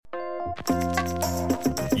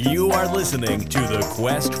You are listening to The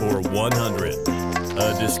Quest for 100,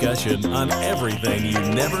 a discussion on everything you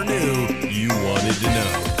never knew you wanted to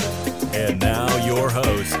know. And now your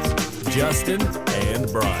hosts, Justin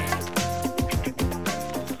and Brian.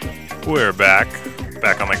 We're back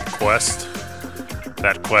on the quest.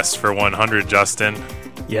 That quest for 100, Justin.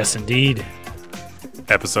 Yes, indeed.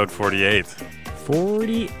 Episode 48.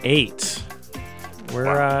 48. We're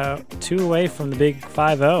Wow. 2 away from the big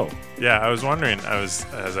 5-0. Yeah, I was wondering, as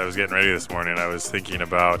I was getting ready this morning, I was thinking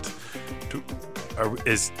about,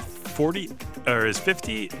 is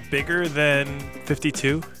 50 bigger than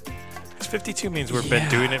 52? Because 52 means we've been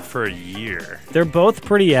doing it for a year. They're both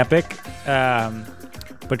pretty epic,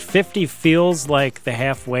 but 50 feels like the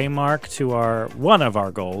halfway mark to one of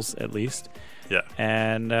our goals, at least. Yeah.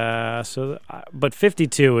 And but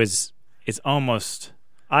 52 is almost,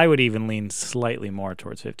 I would even lean slightly more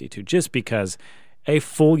towards 52, just because a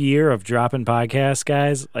full year of dropping podcasts,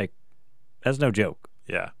 guys, like, that's no joke.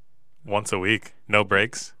 Yeah. Once a week. No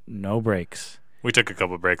breaks. No breaks. We took a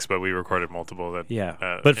couple of breaks, but we recorded multiple.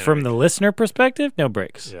 But from the listener perspective, no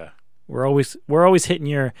breaks. Yeah. We're always hitting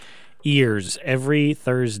your ears every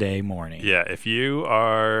Thursday morning. Yeah. If you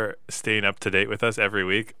are staying up to date with us every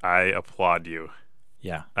week, I applaud you.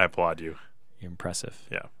 Yeah. I applaud you. You're impressive.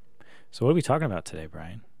 Yeah. So what are we talking about today,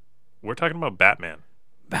 Brian? We're talking about Batman.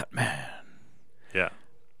 Batman. Yeah.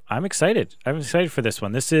 I'm excited. I'm excited for this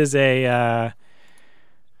one. This was a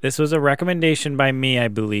recommendation by me, I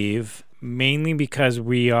believe, mainly because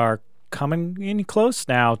we are coming in close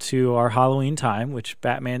now to our Halloween time, which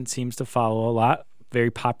Batman seems to follow a lot.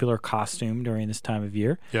 Very popular costume during this time of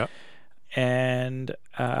year. Yeah. And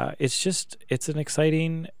it's an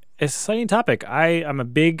exciting topic. I'm a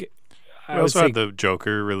big. We also had the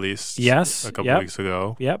Joker released. Yes, a couple weeks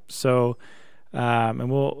ago. Yep. So, and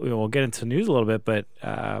we'll get into news a little bit, but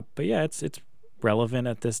yeah, it's relevant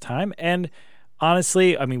at this time. And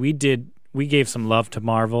honestly, I mean, we gave some love to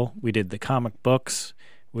Marvel. We did the comic books.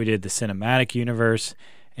 We did the cinematic universe.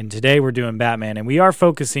 And today we're doing Batman, and we are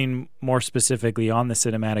focusing more specifically on the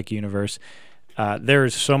cinematic universe.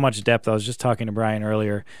 There's so much depth. I was just talking to Brian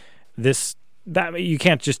earlier. You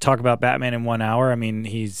can't just talk about Batman in 1 hour. I mean,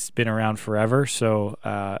 he's been around forever, so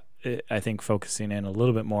I think focusing in a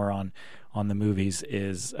little bit more on the movies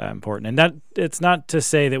is important. And that it's not to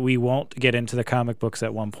say that we won't get into the comic books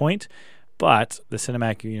at one point, but the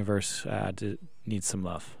cinematic universe needs some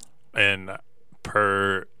love. And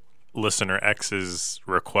per listener X's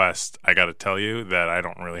request, I got to tell you that I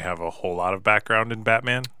don't really have a whole lot of background in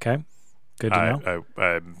Batman. Okay, good to know.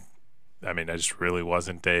 I mean, I just really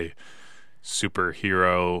wasn't a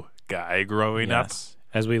superhero guy growing up.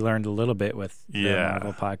 As we learned a little bit with the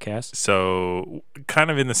Marvel podcast. So kind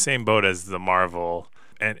of in the same boat as the Marvel,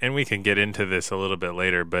 and we can get into this a little bit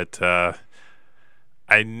later, but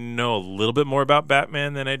I know a little bit more about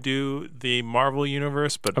Batman than I do the Marvel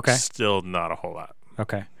universe, but still not a whole lot.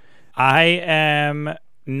 Okay. I am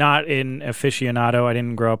not an aficionado. I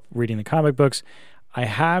didn't grow up reading the comic books.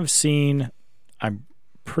 I'm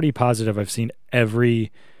pretty positive I've seen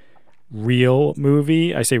every real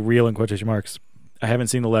movie. I say real in quotation marks. I haven't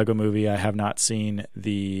seen the Lego movie. I have not seen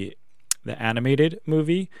the animated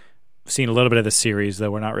movie. I've seen a little bit of the series,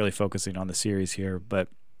 though we're not really focusing on the series here. But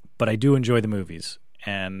I do enjoy the movies,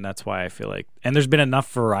 and that's why I feel like... And there's been enough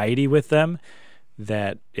variety with them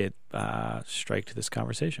that it striked this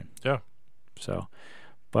conversation. Yeah. So,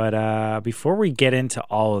 but before we get into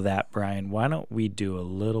all of that, Brian, why don't we do a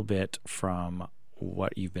little bit from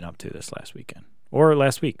what you've been up to this last weekend? Or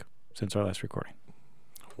last week, since our last recording.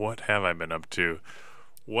 What have I been up to?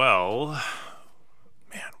 Well,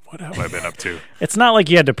 man, what have I been up to? It's not like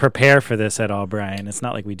you had to prepare for this at all, Brian. It's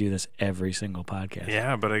not like we do this every single podcast.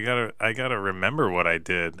 Yeah, but I gotta remember what I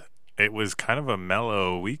did. It was kind of a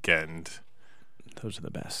mellow weekend. Those are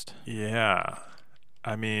the best. Yeah.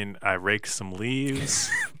 I mean, I raked some leaves.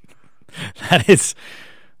 That is...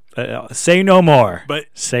 say no more. But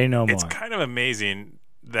say no more. It's kind of amazing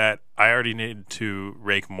that I already need to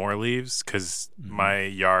rake more leaves because my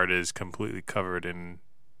yard is completely covered in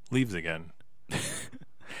leaves again.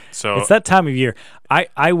 So it's that time of year.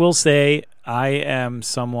 I will say I am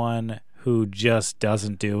someone who just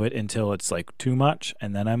doesn't do it until it's like too much,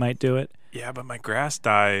 and then I might do it. Yeah, but my grass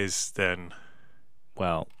dies then.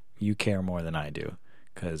 Well, you care more than I do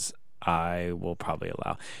because I will probably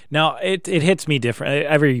allow. Now, it hits me different.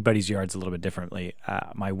 Everybody's yard's a little bit differently.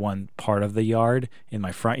 My one part of the yard, in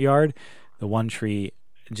my front yard, the one tree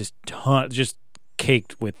just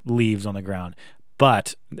caked with leaves on the ground.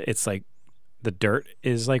 But it's like the dirt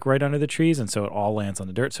is like right under the trees, and so it all lands on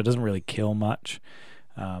the dirt, so it doesn't really kill much.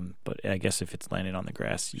 But I guess if it's landing on the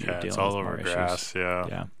grass, you're dealing it's all with over more grass. issues.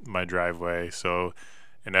 Yeah, my driveway. So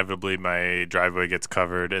inevitably, my driveway gets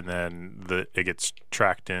covered, and then it gets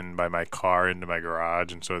tracked in by my car into my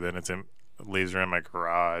garage, and so then it leaves around my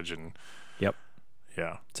garage, and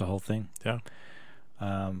yeah, it's a whole thing. Yeah.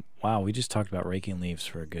 Wow, we just talked about raking leaves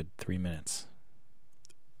for a good 3 minutes.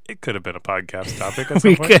 It could have been a podcast topic at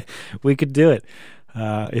some point. We could do it.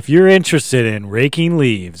 If you're interested in raking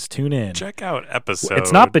leaves, tune in. Check out episode.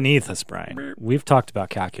 It's not beneath us, Brian. We've talked about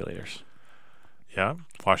calculators. Yeah,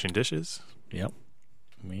 washing dishes. Yep.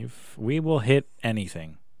 We will hit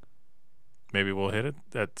anything. Maybe we'll hit it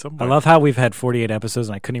at some point. I love how we've had 48 episodes,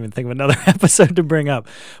 and I couldn't even think of another episode to bring up.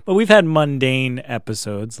 But we've had mundane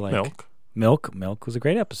episodes like Milk. Milk was a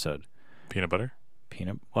great episode. Peanut butter.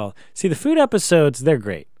 Well, see, the food episodes, they're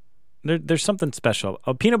great. There's something special.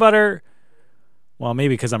 Peanut butter, well,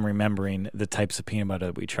 maybe because I'm remembering the types of peanut butter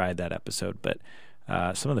that we tried that episode, but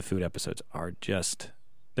some of the food episodes are just,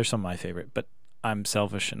 they're some of my favorite. But I'm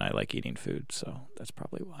selfish and I like eating food, so that's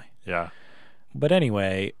probably why. Yeah. But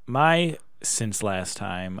anyway, my since last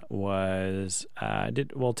time was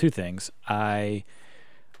two things. I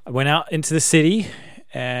went out into the city,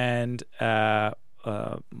 and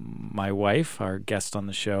my wife, our guest on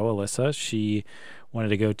the show, Alyssa, she wanted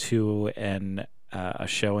to go to a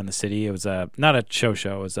show in the city. It was not a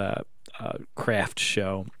show. It was a craft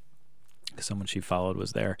show. Someone she followed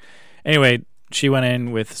was there. Anyway, she went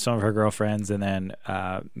in with some of her girlfriends, and then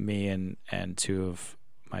me and two of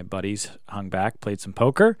my buddies hung back, played some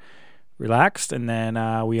poker, relaxed, and then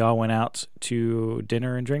we all went out to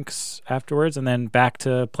dinner and drinks afterwards, and then back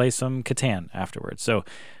to play some Catan afterwards. So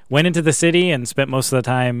went into the city and spent most of the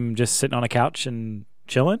time just sitting on a couch and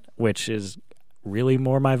chilling, which is really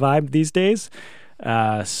more my vibe these days.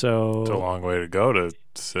 So it's a long way to go to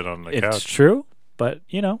sit on the couch. It's true, but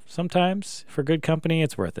sometimes for good company,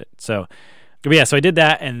 it's worth it. So I did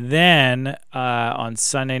that, and then on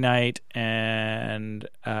Sunday night and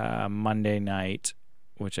Monday night,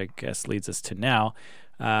 which I guess leads us to now,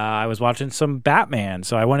 I was watching some Batman.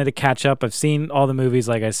 So I wanted to catch up. I've seen all the movies,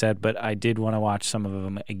 like I said, but I did want to watch some of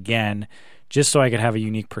them again, just so I could have a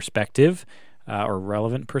unique perspective or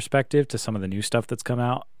relevant perspective to some of the new stuff that's come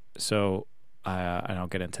out. So I'll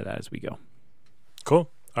get into that as we go.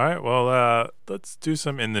 Cool. All right. Well, let's do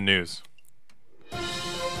some in the news. You're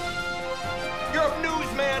a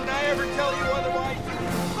newsman. Did I ever tell you otherwise?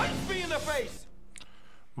 Punch me in the face.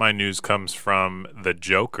 My news comes from The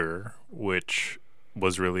Joker, which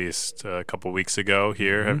was released a couple weeks ago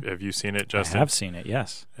here. Mm-hmm. Have you seen it, Justin? I have seen it,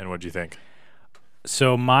 yes. And what do you think?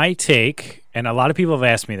 So my take, and a lot of people have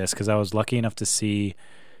asked me this because I was lucky enough to see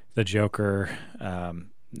The Joker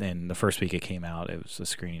in the first week it came out. It was a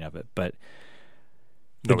screening of it, but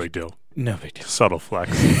No big deal. Subtle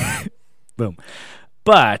flex. Boom.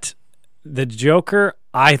 But The Joker,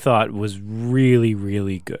 I thought, was really,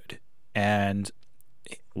 really good. And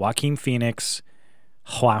Joaquin Phoenix,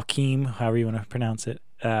 however you want to pronounce it,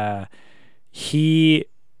 he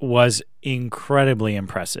was incredibly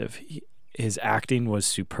impressive. His acting was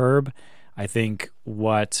superb. I think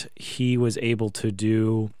what he was able to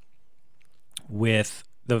do with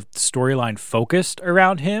the storyline focused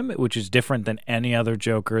around him, which is different than any other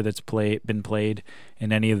Joker that's been played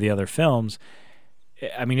in any of the other films.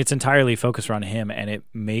 I mean, it's entirely focused around him, and it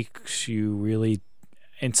makes you really,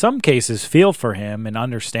 in some cases, feel for him and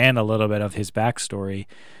understand a little bit of his backstory.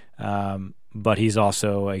 But he's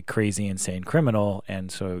also a crazy, insane criminal,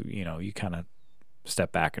 and so you kind of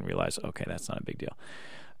step back and realize, okay, that's not a big deal,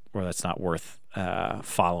 or that's not worth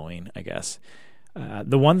following, I guess.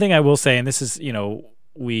 The one thing I will say, and this is,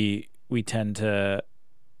 we tend to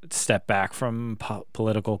step back from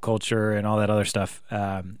political culture and all that other stuff.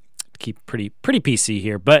 Keep pretty PC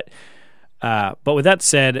here, but with that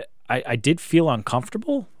said, I did feel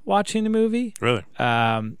uncomfortable watching the movie. Really?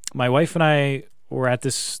 My wife and I were at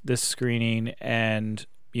this screening, and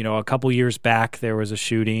a couple years back there was a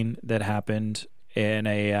shooting that happened in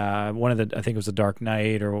I think it was The Dark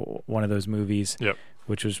Knight or one of those movies. Yep.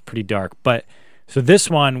 Which was pretty dark. But so this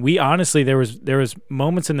one, we honestly, there was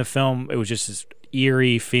moments in the film, it was just this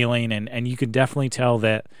eerie feeling, and you could definitely tell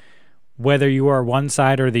that whether you are one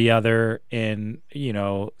side or the other in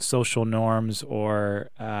social norms or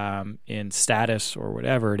in status or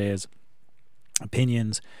whatever it is,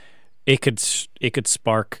 opinions, it could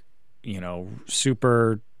spark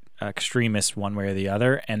super extremist one way or the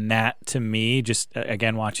other. And that, to me, just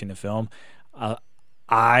again watching the film,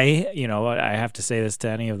 I have to say this to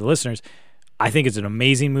any of the listeners, I think it's an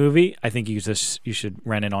amazing movie. I think you should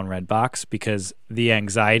rent it on Redbox, because the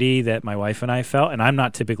anxiety that my wife and I felt, and I'm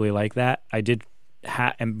not typically like that, I did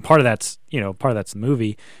and part of that's the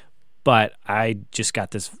movie, but I just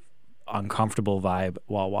got this uncomfortable vibe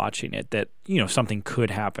while watching it that something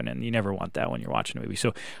could happen, and you never want that when you're watching a movie.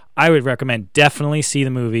 So I would recommend definitely see the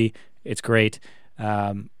movie. It's great.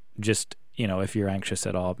 Just if you're anxious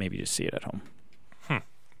at all, maybe just see it at home.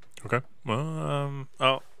 Okay. Well,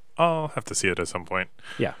 I'll have to see it at some point.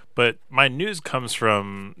 Yeah. But my news comes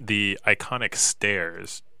from the iconic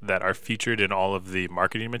stairs that are featured in all of the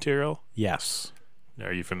marketing material. Yes.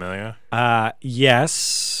 Are you familiar?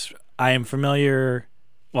 Yes, I am familiar.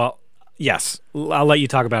 Well, yes. I'll let you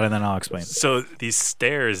talk about it and then I'll explain. So these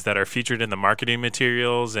stairs that are featured in the marketing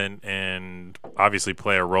materials and obviously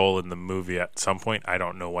play a role in the movie at some point, I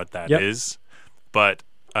don't know what that is, but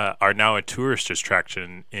are now a tourist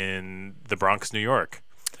attraction in the Bronx, New York.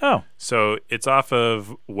 Oh. So it's off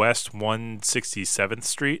of West 167th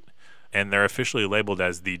Street, and they're officially labeled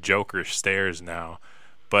as the Joker Stairs now.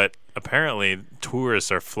 But apparently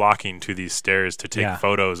tourists are flocking to these stairs to take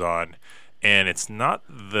photos on. And it's not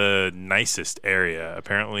the nicest area.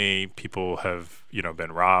 Apparently, people have,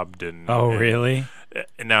 been robbed. Really?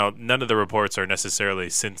 And now, none of the reports are necessarily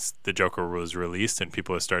since the Joker was released and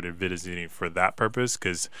people have started visiting for that purpose,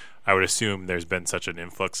 because I would assume there's been such an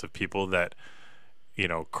influx of people that,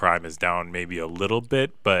 crime is down maybe a little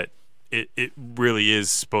bit, but it really is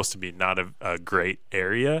supposed to be not a great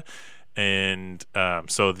area. And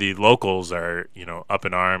so the locals are, up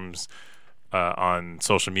in arms on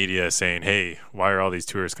social media saying, hey, why are all these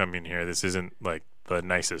tourists coming here? This isn't like the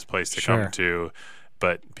nicest place to come to.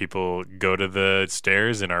 But people go to the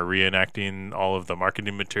stairs and are reenacting all of the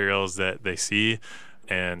marketing materials that they see.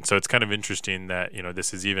 And so it's kind of interesting that, this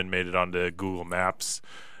has even made it onto Google Maps.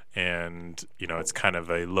 And, it's kind of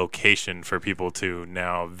a location for people to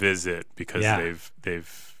now visit because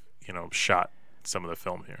they've shot some of the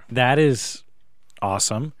film here. That is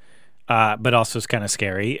awesome. But also it's kind of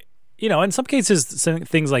scary. In some cases,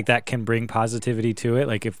 things like that can bring positivity to it.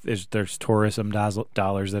 Like if there's tourism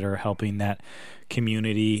dollars that are helping that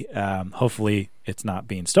community, hopefully it's not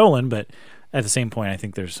being stolen. But at the same point, I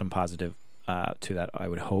think there's some positive to that, I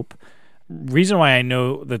would hope. Reason why I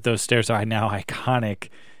know that those stairs are now iconic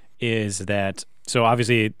is that, so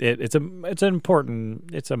obviously it's a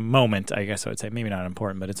moment, I guess I would say. Maybe not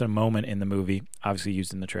important, but it's a moment in the movie, obviously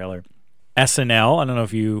used in the trailer. SNL, I don't know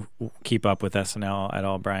if you keep up with SNL at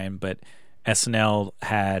all, Brian, but SNL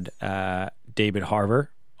had David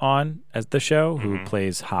Harbour on as the show, who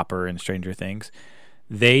plays Hopper in Stranger Things.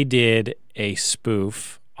 They did a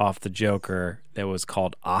spoof off the Joker that was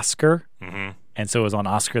called Oscar, and so it was on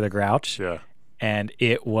Oscar the Grouch, and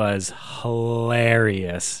it was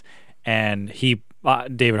hilarious. And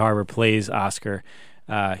David Harbour plays Oscar.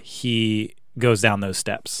 He goes down those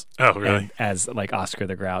steps. Oh, really? As like Oscar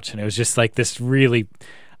the Grouch. And it was just like this really,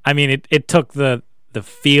 I mean, it took the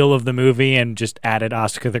feel of the movie and just added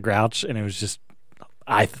Oscar the Grouch. And it was just,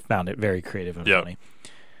 I found it very creative and funny.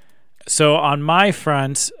 So on my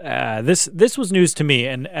front, this was news to me.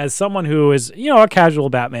 And as someone who is, a casual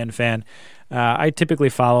Batman fan, I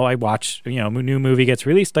typically I watch, a new movie gets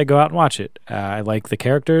released, I go out and watch it. I like the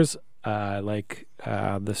characters. I like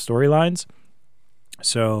the storylines.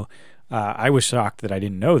 So I was shocked that I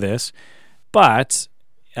didn't know this, but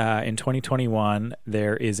in 2021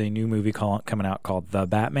 there is a new movie coming out called The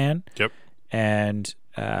Batman. Yep. And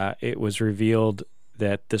it was revealed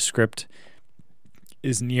that the script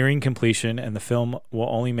is nearing completion, and the film will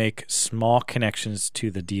only make small connections to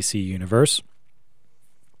the DC universe.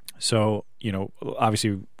 So,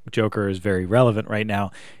 obviously Joker is very relevant right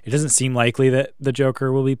now. It doesn't seem likely that the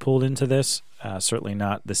Joker will be pulled into this. Certainly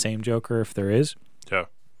not the same Joker if there is. Yeah.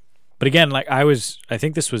 But again, I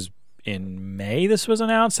think this was in May this was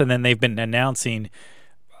announced, and then they've been announcing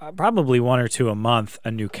probably one or two a month a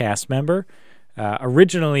new cast member.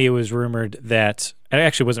 Originally, it was rumored that, it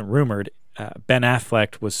actually wasn't rumored, Ben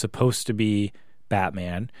Affleck was supposed to be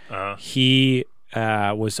Batman. He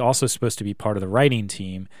was also supposed to be part of the writing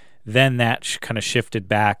team. Then that kind of shifted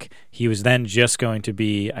back. He was then just going to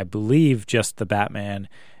be, I believe, just the Batman,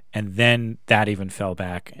 and then that even fell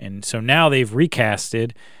back. And so now they've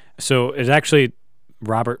recasted. So it's actually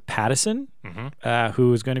Robert Pattinson,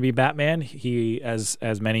 who is going to be Batman. He, as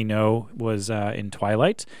many know, was in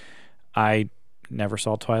Twilight. I never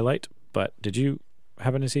saw Twilight, but did you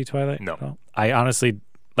happen to see Twilight? No. I honestly,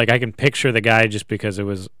 I can picture the guy just because it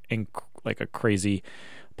was a crazy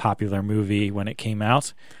popular movie when it came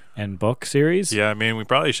out and book series. Yeah, I mean, we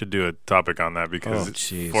probably should do a topic on that because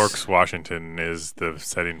Forks, Washington is the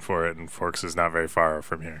setting for it, and Forks is not very far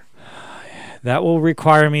from here. That will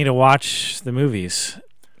require me to watch the movies.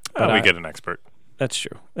 But we get an expert. That's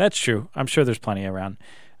true. I'm sure there's plenty around.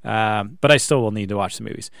 But I still will need to watch the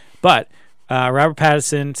movies. But Robert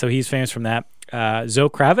Pattinson, so he's famous from that. Zoe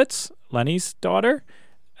Kravitz, Lenny's daughter,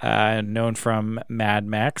 known from Mad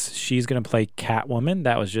Max. She's going to play Catwoman.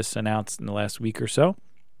 That was just announced in the last week or so.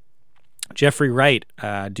 Jeffrey Wright,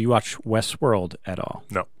 do you watch Westworld at all?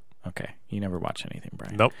 No. Okay. You never watch anything,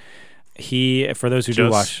 Brian. Nope. He, for those who do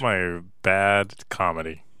watch... Just my bad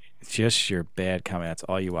comedy. Just your bad comedy. That's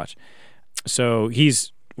all you watch. So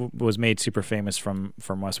was made super famous from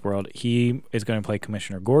Westworld. He is going to play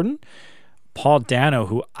Commissioner Gordon. Paul Dano,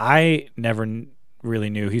 who I never really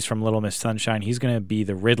knew, he's from Little Miss Sunshine. He's going to be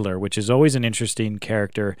the Riddler, which is always an interesting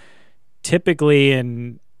character. Typically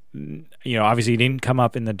obviously he didn't come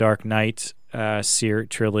up in the Dark Knight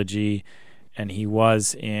trilogy, and he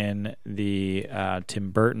was in the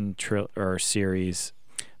Tim Burton series.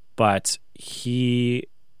 But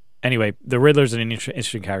anyway, the Riddler's an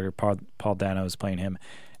interesting character. Paul Dano is playing him.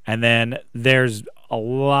 And then there's a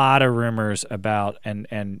lot of rumors about,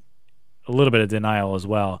 and a little bit of denial as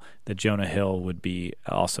well, that Jonah Hill would be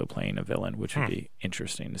also playing a villain, which would be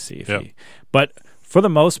interesting to see if he... But for the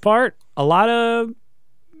most part, a lot of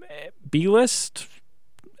B-list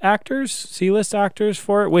actors, C-list actors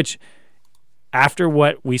for it, which after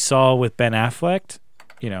what we saw with Ben Affleck,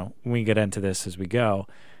 we get into this as we go,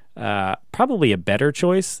 probably a better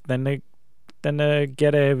choice than to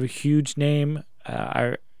get a huge name.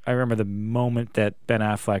 I remember the moment that Ben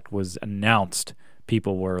Affleck was announced,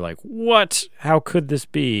 people were like, what? How could this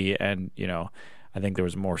be? And, I think there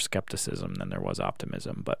was more skepticism than there was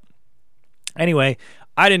optimism. But anyway,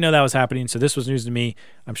 I didn't know that was happening, so this was news to me.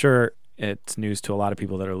 I'm sure it's news to a lot of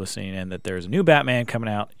people that are listening, and that there's a new Batman coming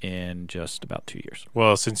out in just about 2 years.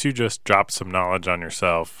 Well, since you just dropped some knowledge on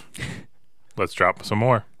yourself, let's drop some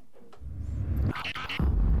more.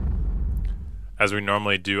 As we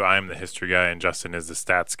normally do, I am the history guy and Justin is the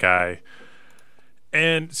stats guy.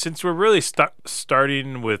 And since we're really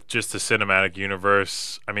starting with just the cinematic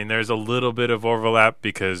universe, I mean, there's a little bit of overlap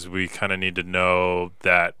because we kind of need to know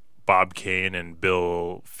that Bob Kane and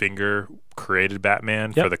Bill Finger created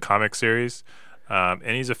Batman for the comic series.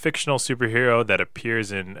 And he's a fictional superhero that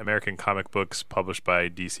appears in American comic books published by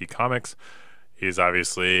DC Comics. He's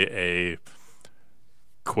obviously a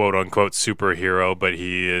quote-unquote superhero, but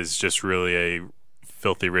he is just really a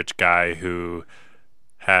filthy rich guy who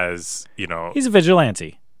has, He's a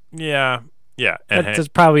vigilante. Yeah. And that's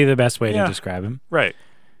probably the best way to describe him. Right.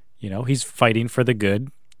 He's fighting for the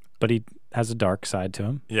good, but he has a dark side to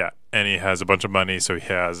him. Yeah, and he has a bunch of money, so he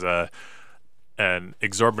has an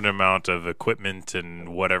exorbitant amount of equipment and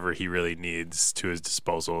whatever he really needs to his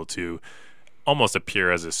disposal to almost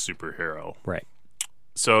appear as a superhero. Right.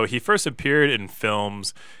 So he first appeared in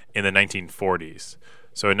films in the 1940s.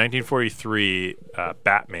 So in 1943,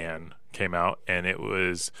 Batman came out, and it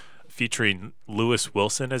was featuring Lewis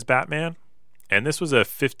Wilson as Batman. And this was a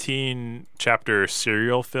 15-chapter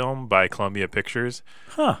serial film by Columbia Pictures.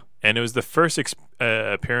 Huh. And it was the first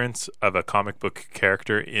appearance of a comic book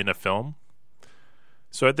character in a film.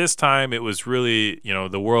 So at this time, it was really,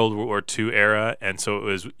 the World War II era, and so it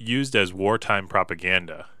was used as wartime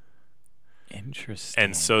propaganda. Interesting.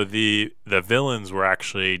 And so the villains were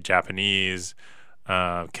actually Japanese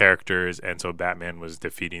characters, and so Batman was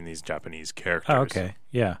defeating these Japanese characters. Oh, okay.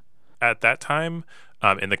 Yeah. At that time,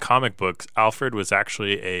 in the comic books, Alfred was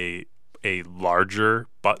actually a larger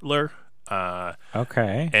butler.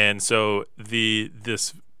 Okay. And so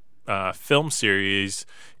this film series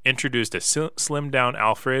introduced a slimmed down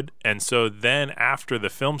Alfred, and so then after the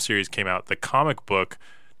film series came out, the comic book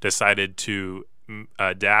decided to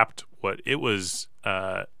adapt what it was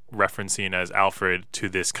referencing as Alfred to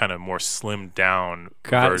this kind of more slimmed down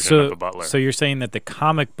version of the butler. So you're saying that the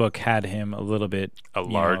comic book had him a little bit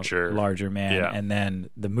larger man, and then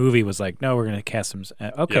the movie was like, no, we're going to cast him.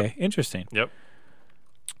 Okay, Yep. Interesting. Yep.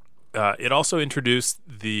 It also introduced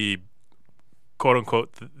the quote-unquote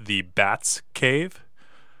the Bat's Cave,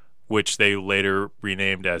 which they later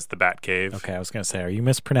renamed as the Bat Cave. Okay, I was going to say, are you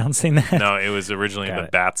mispronouncing that? No, it was originally the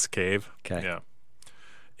Bat's Cave. Okay. Yeah.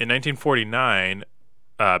 In 1949,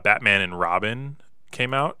 Batman and Robin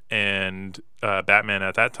came out, and Batman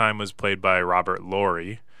at that time was played by Robert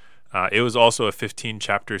Laurie. It was also a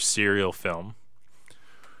 15-chapter serial film.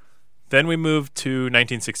 Then we moved to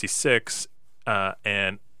 1966,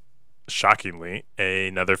 and shockingly,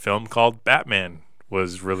 another film called Batman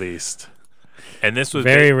was released. And this was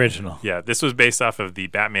very original. Yeah, this was based off of the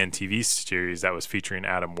Batman TV series that was featuring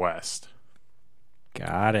Adam West.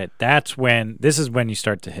 Got it. This is when you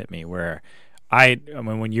start to hit me, where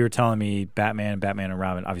when you were telling me Batman and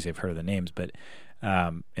Robin, obviously I've heard of the names, but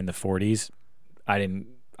in the 40s, I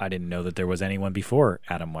didn't know that there was anyone before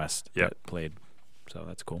Adam West that played So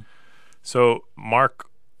that's cool. So Mark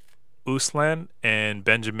Uslan and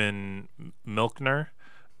Benjamin Milkner,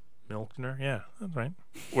 yeah, that's right,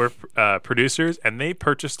 were producers, and they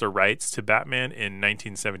purchased the rights to Batman in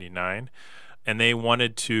 1979, and they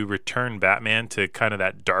wanted to return Batman to kind of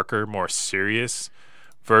that darker, more serious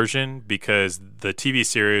version because the TV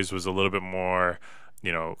series was a little bit more,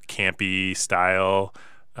 campy style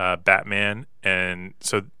Batman, and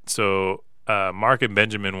so Mark and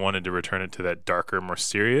Benjamin wanted to return it to that darker, more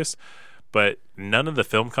serious. But none of the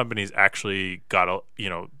film companies actually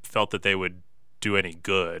felt that they would do any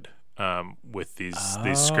good with these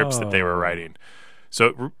scripts that they were writing. So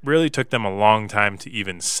it really took them a long time to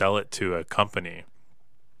even sell it to a company.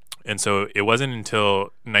 And so it wasn't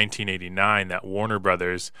until 1989 that Warner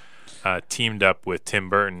Brothers teamed up with Tim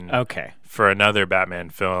Burton for another Batman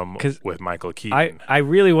film with Michael Keaton. I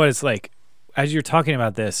really was like, as you're talking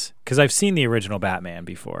about this, because I've seen the original Batman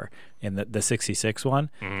before in the 66 one,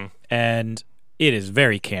 and it is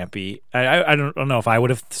very campy. I don't know if I would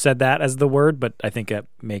have said that as the word, but I think it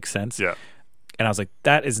makes sense. Yeah. And I was like,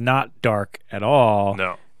 that is not dark at all.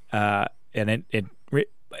 No. And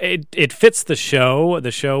it fits the show.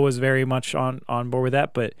 The show was very much on board with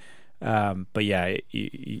that, but yeah,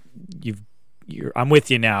 I'm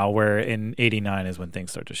with you now. Where in '89 is when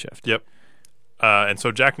things start to shift. Yep. And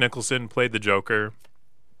so Jack Nicholson played the Joker.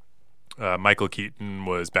 Michael Keaton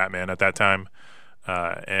was Batman at that time.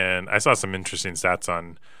 And I saw some interesting stats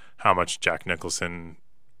on how much Jack Nicholson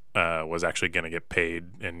was actually going to get paid.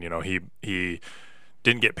 And, he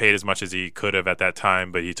didn't get paid as much as he could have at that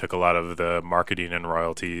time, but he took a lot of the marketing and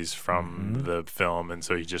royalties from the film. And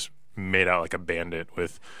so he just made out like a bandit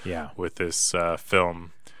with this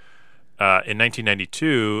film. In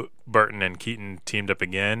 1992, Burton and Keaton teamed up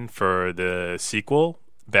again for the sequel,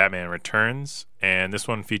 Batman Returns, and this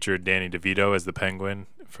one featured Danny DeVito as the Penguin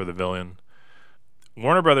for the villain.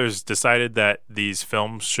 Warner Brothers decided that these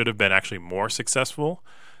films should have been actually more successful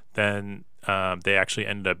than they actually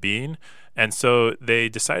ended up being, and so they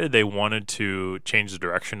decided they wanted to change the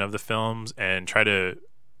direction of the films and try to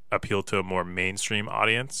appeal to a more mainstream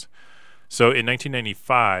audience. So in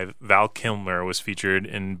 1995, Val Kilmer was featured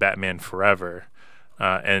in Batman Forever,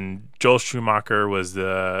 and Joel Schumacher was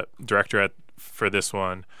the director for this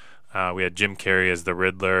one. We had Jim Carrey as the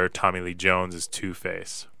Riddler, Tommy Lee Jones as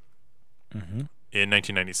Two-Face. In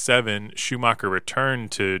 1997, Schumacher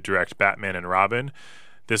returned to direct Batman and Robin.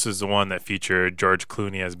 This was the one that featured George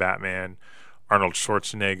Clooney as Batman, Arnold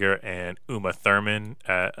Schwarzenegger, and Uma Thurman.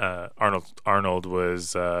 Arnold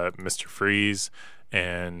was Mr. Freeze,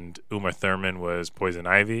 and Uma Thurman was Poison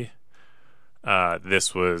Ivy.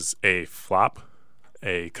 This was a flop,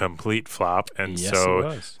 a complete flop, and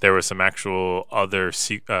there were some actual other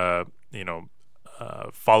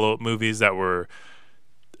follow-up movies that were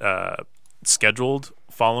scheduled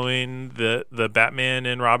following the Batman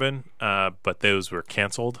and Robin, but those were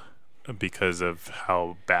canceled because of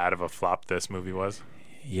how bad of a flop this movie was.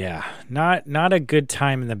 Yeah, not a good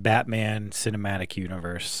time in the Batman cinematic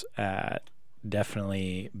universe.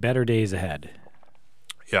 Definitely better days ahead.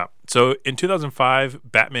 Yeah. So in 2005,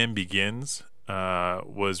 Batman Begins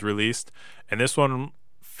was released, and this one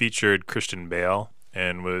featured Christian Bale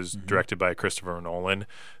and was directed by Christopher Nolan.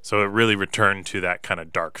 So it really returned to that kind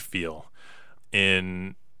of dark feel.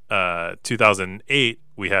 In 2008,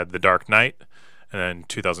 we had The Dark Knight, and then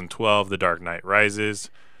 2012, The Dark Knight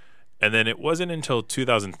Rises. And then it wasn't until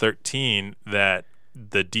 2013 that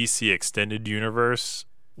the DC Extended Universe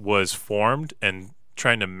was formed and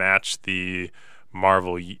trying to match the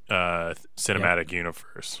Marvel cinematic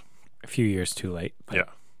universe. A few years too late. But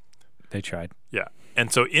they tried. Yeah.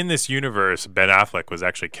 And so in this universe, Ben Affleck was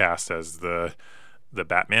actually cast as the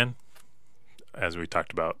Batman, as we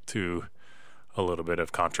talked about, to a little bit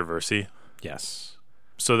of controversy. Yes.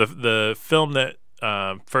 So the film that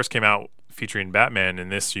first came out featuring Batman in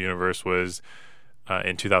this universe was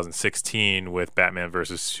in 2016 with Batman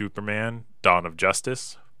vs. Superman, Dawn of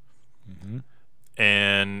Justice.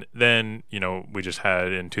 And then, we just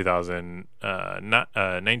had in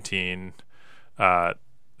 2019,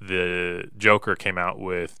 the Joker came out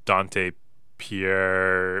with Dante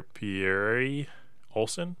Pierre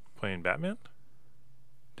Olsen playing Batman.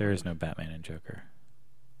 There is no Batman and Joker.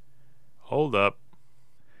 Hold up.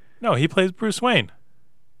 No, he plays Bruce Wayne.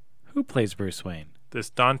 Who plays Bruce Wayne? This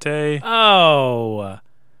Dante. Oh,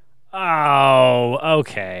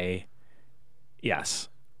 okay. Yes.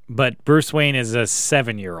 But Bruce Wayne is a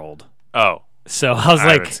 7-year-old. Oh. So I was I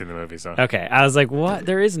like, haven't seen the movie, so. Okay. I was like, what?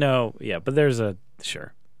 There is no, but there's a,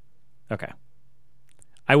 sure. Okay.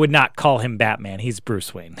 I would not call him Batman. He's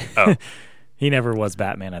Bruce Wayne. Oh. He never was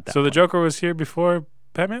Batman at that So point. the Joker was here before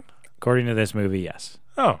Batman? According to this movie, yes.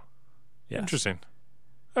 Oh, Yes. interesting.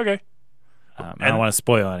 Okay. I don't want to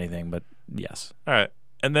spoil anything, but yes. All right.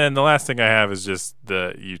 And then the last thing I have is just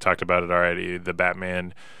you talked about it already, the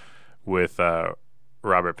Batman with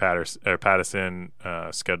Robert Pattinson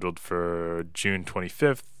scheduled for June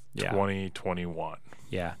 25th, 2021.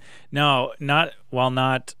 Yeah. No, not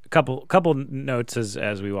a couple notes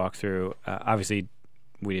as we walk through. Obviously,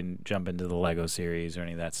 we didn't jump into the Lego series or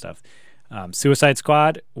any of that stuff. Suicide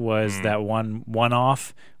Squad was that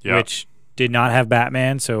one-off, which did not have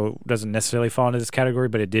Batman, so doesn't necessarily fall into this category,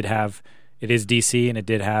 but it is DC, and it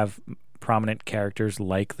did have prominent characters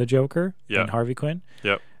like the Joker and Harvey Quinn.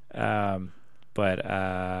 Yep. And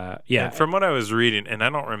from what I was reading, and I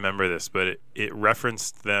don't remember this, but it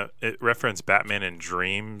referenced Batman in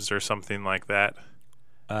dreams or something like that.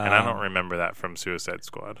 And I don't remember that from Suicide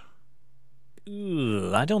Squad.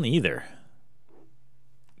 I don't either.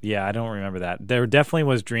 Yeah, I don't remember that. There definitely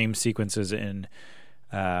was dream sequences in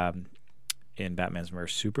Batman's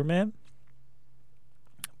vs Superman,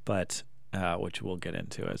 but which we'll get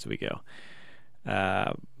into as we go.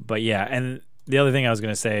 But yeah, and the other thing I was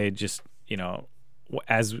going to say, just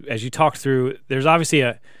as you talk through, there's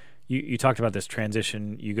obviously you talked about this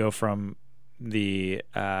transition. You go from the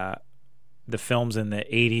films in the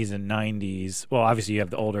 80s and 90s. Well, obviously you have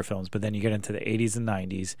the older films, but then you get into the 80s and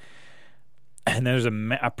 90s. And there's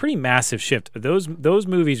a pretty massive shift. Those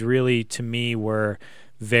movies really, to me, were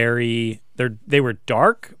they were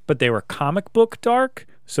dark, but they were comic book dark.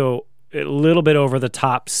 So a little bit over the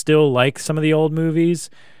top, still like some of the old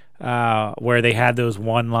movies, where they had those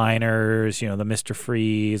one-liners, the Mr.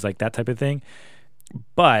 Freeze, like that type of thing.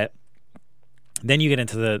 But then you get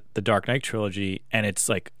into the Dark Knight trilogy, and it's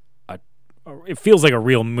like it feels like a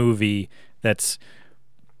real movie that's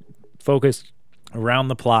focused around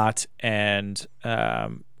the plot, and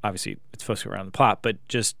obviously it's focused around the plot, but it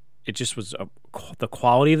just was the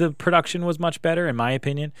quality of the production was much better, in my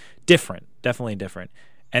opinion. Definitely different.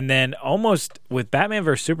 And then almost with Batman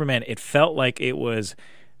vs Superman, it felt like it was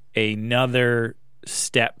another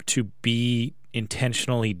step to be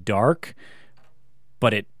intentionally dark,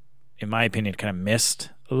 but it, in my opinion, kind of missed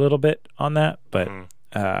a little bit on that. But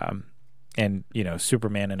and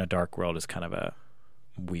Superman in a dark world is kind of a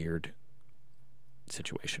weird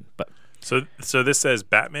situation. But so this says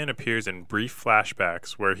Batman appears in brief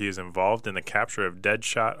flashbacks where he is involved in the capture of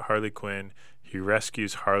Deadshot, Harley Quinn. He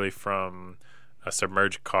rescues Harley from a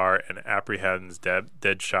submerged car and apprehends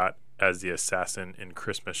Deadshot as the assassin in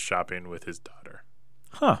Christmas shopping with his daughter.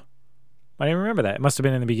 Huh. I didn't remember that. It must have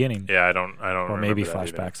been in the beginning. Yeah, I don't or maybe remember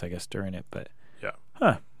flashbacks, I guess, during it. But yeah.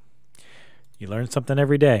 Huh. You learn something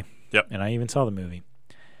every day. Yep. And I even saw the movie.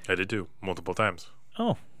 I did too, multiple times.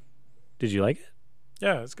 Oh. Did you like it?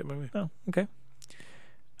 Yeah, it's a good movie. Oh, okay.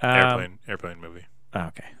 Airplane movie.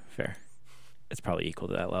 Okay, fair. It's probably equal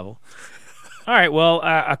to that level. All right, well,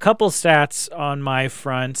 a couple stats on my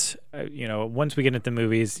front. Once we get into the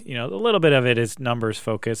movies, a little bit of it is numbers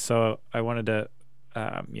focused, so I wanted to,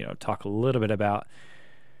 talk a little bit about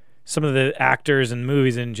some of the actors and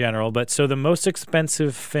movies in general. But so the most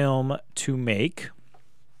expensive film to make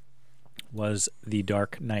was The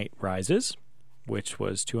Dark Knight Rises, which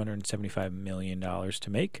was $275 million to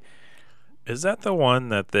make. Is that the one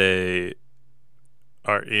that they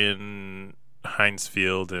are in Heinz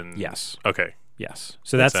Field? And Yes. Okay. Yes.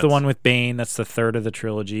 So Makes that's the sense. one with Bane. That's the third of the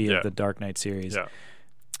trilogy Yeah. of the Dark Knight series. Yeah.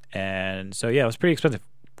 And so, yeah, it was pretty expensive.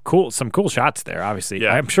 Some cool shots there, obviously.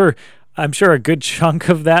 Yeah. I'm sure a good chunk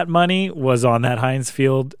of that money was on that Heinz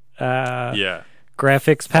Field Yeah.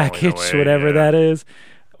 graphics Falling package, away, whatever yeah. that is.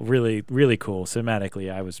 Really, really cool.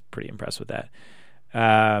 Cinematically, I was pretty impressed with that.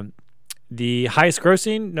 The highest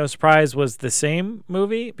grossing, no surprise, was the same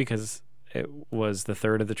movie because it was the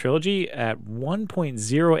third of the trilogy at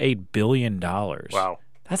 $1.08 billion. Wow.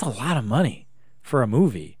 That's a lot of money for a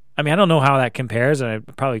movie. I mean, I don't know how that compares, and I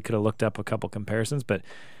probably could have looked up a couple comparisons, but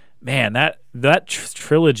man, that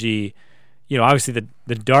trilogy, obviously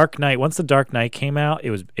the Dark Knight, once the Dark Knight came out,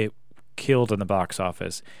 it killed in the box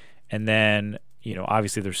office. And then,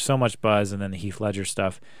 obviously there's so much buzz, and then the Heath Ledger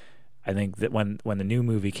stuff. I think that when the new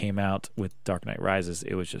movie came out with Dark Knight Rises,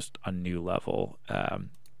 it was just a new level.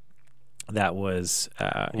 That was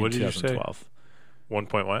in What did you say? 2012. 1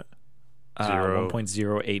 point what?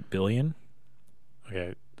 1.08 billion.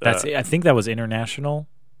 Okay. I think that was international.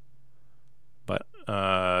 But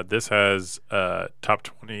This has top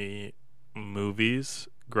 20 movies,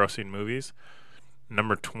 grossing movies.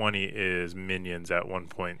 Number 20 is Minions at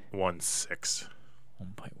 1.16.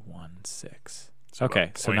 1.16. So Okay,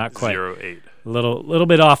 about so not quite. 0.08. Little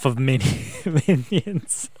bit off of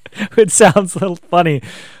Minions, which sounds a little funny.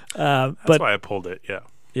 That's But why I pulled it. Yeah.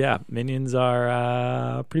 Yeah, Minions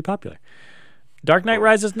are pretty popular. Dark Knight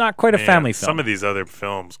Rises, not quite a Man, family film. Some of these other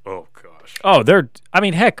films, oh gosh. Oh,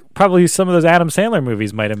 heck, probably some of those Adam Sandler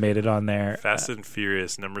movies might have made it on there. Fast and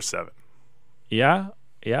Furious #7. Yeah,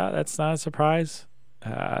 that's not a surprise.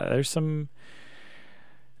 There's some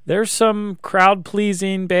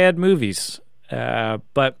crowd-pleasing bad movies,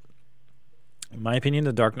 but in my opinion,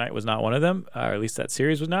 The Dark Knight was not one of them, or at least that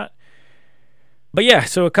series was not. But yeah,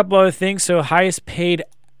 so a couple other things. So highest paid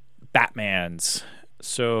Batmans.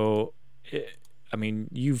 So,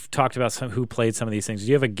 you've talked about who played some of these things. Do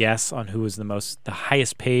you have a guess on who was the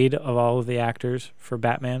highest paid of all of the actors for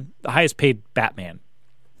Batman? The highest paid Batman.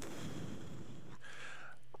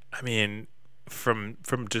 I mean, from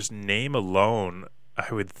just name alone,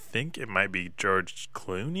 I would think it might be George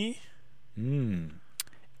Clooney.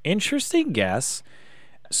 Interesting guess.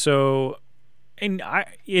 So,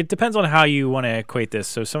 it depends on how you want to equate this.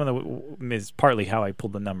 So some of the is partly how I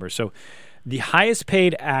pulled the numbers. So the highest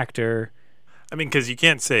paid actor. I mean, because you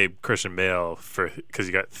can't say Christian Bale because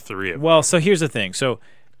you got 3 of them. Well, so here's the thing. So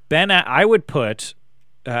I would put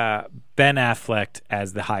Ben Affleck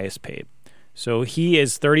as the highest paid. So he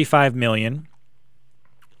is $35 million,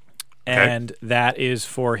 and that is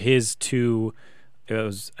for his two. It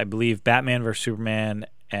was, I believe, Batman vs Superman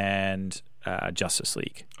and Justice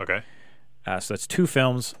League. Okay. So that's 2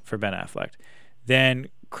 films for Ben Affleck. Then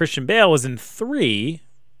Christian Bale was in 3,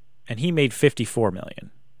 and he made $54 million.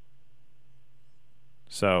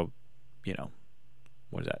 So,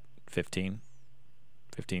 what is that? 15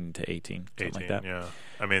 to 18, something like that. Yeah.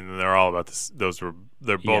 I mean, they're all about this.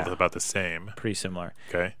 They're both about the same. Pretty similar.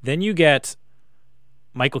 Okay. Then you get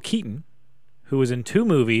Michael Keaton, who was in 2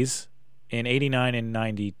 movies in 89 and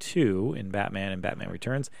 92 in Batman and Batman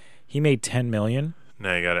Returns. He made $10 million.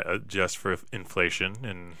 Now you got to adjust for inflation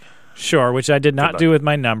and sure, which I did not do with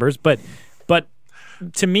my numbers, but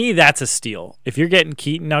to me that's a steal. If you're getting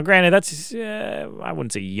Keaton, now granted that's I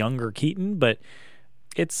wouldn't say younger Keaton, but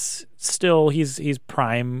it's still he's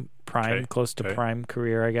prime, close to prime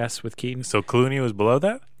career, I guess, with Keaton. So Clooney was below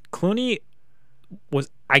that? Clooney was,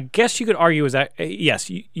 I guess you could argue, is that yes,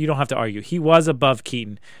 you don't have to argue. He was above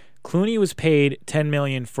Keaton. Clooney was paid $10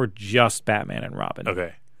 million for just Batman and Robin.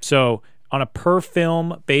 Okay. So on a per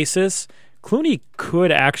film basis, Clooney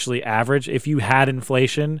could actually average if you had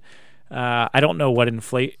inflation. I don't know what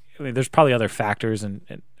there's probably other factors and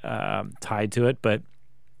tied to it, but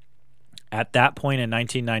at that point in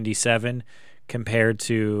 1997, compared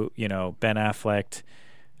to Ben Affleck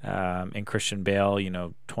and Christian Bale,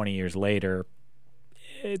 20 years later,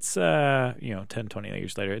 it's 10, 20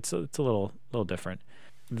 years later, it's a little different.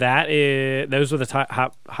 Those were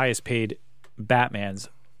the highest paid Batmans.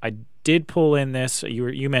 I did pull in this.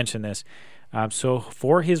 You mentioned this. So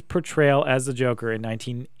for his portrayal as the Joker in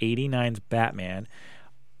 1989's Batman,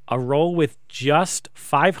 a role with just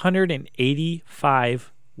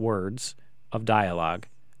 585 words of dialogue,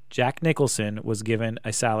 Jack Nicholson was given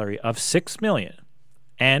a salary of $6 million,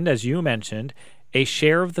 and as you mentioned, a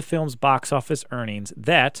share of the film's box office earnings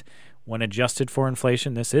that, when adjusted for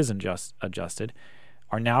inflation, this isn't just adjusted,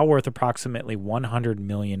 are now worth approximately $100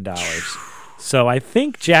 million. So I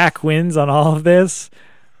think Jack wins on all of this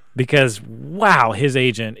because, wow, his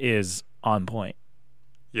agent is on point.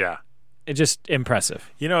 Yeah. It's just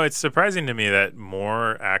impressive. It's surprising to me that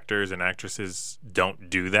more actors and actresses don't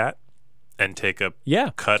do that and take a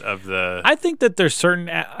cut of the... I think that there's certain...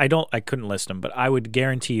 I couldn't list them, but I would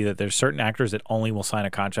guarantee you that there's certain actors that only will sign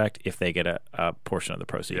a contract if they get a portion of the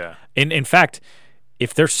proceeds. Yeah. In fact,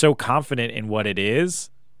 if they're so confident in what it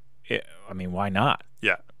is, why not?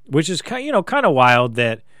 Yeah. Which is kind of wild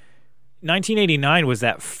that 1989 was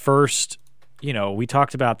that first, we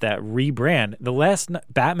talked about that rebrand. The last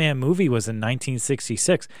Batman movie was in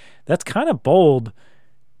 1966. That's kind of bold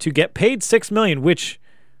to get paid $6 million, which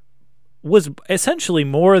was essentially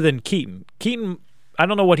more than Keaton. Keaton, I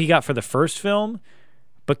don't know what he got for the first film,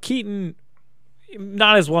 but Keaton,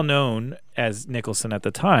 not as well known as Nicholson at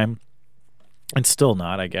the time, and still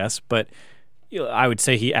not, I guess, but I would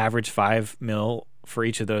say he averaged $5 million for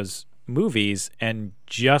each of those movies, and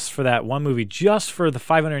just for that one movie, just for the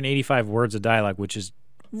 585 words of dialogue, which is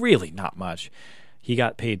really not much, he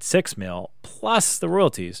got paid $6 million plus the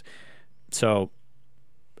royalties. So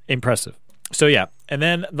impressive. So yeah, and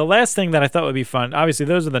then the last thing that I thought would be fun, obviously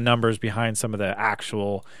those are the numbers behind some of the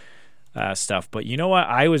actual stuff, but you know what?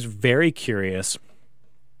 I was very curious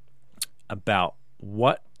about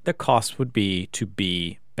what the cost would be to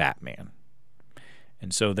be Batman.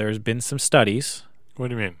 And so there's been some studies. What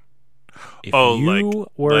do you mean? If you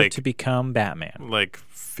were to become Batman. Like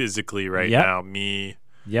physically right Yep. now, me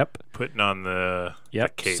Yep. Putting on the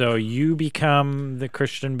cape. So you become the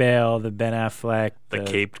Christian Bale, the Ben Affleck, the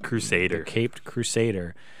Caped Crusader. The Caped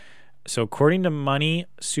Crusader. So according to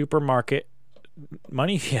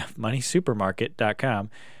moneysupermarket.com,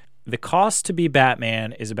 the cost to be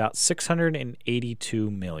Batman is about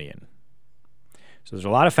 $682 million. So there's a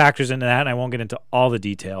lot of factors into that, and I won't get into all the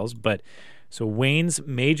details, but so Wayne's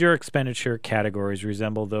major expenditure categories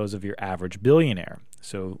resemble those of your average billionaire.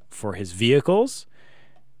 So for his vehicles,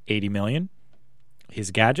 $80 million.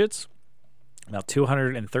 His gadgets, about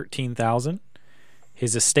 $213,000.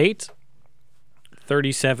 His estate,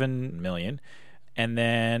 $37 million. And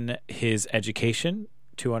then his education,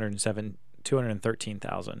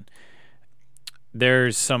 $213,000.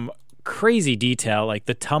 There's some crazy detail, like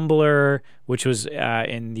the Tumblr, which was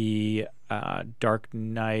in the Dark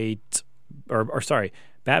Knight,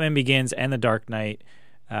 Batman Begins and the Dark Knight,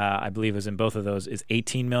 I believe was in both of those, is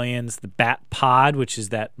 18 million. The Bat Pod, which is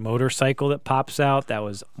that motorcycle that pops out, that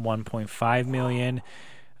was 1.5 million.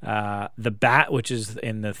 The Bat, which is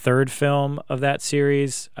in the third film of that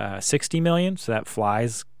series, 60 million. So that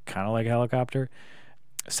flies kind of like a helicopter.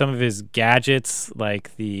 Some of his gadgets,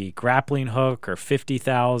 like the grappling hook, are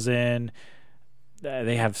 50,000.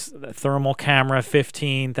 They have a thermal camera,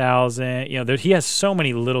 15,000. He has so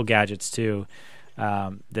many little gadgets too,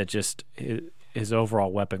 that just his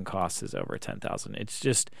overall weapon cost is over 10,000.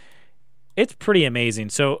 It's pretty amazing.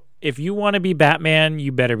 So if you want to be Batman,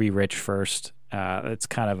 you better be rich first. It's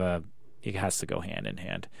kind of it has to go hand in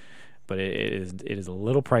hand, but it is a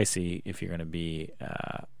little pricey if you're going to be,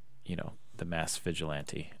 the mass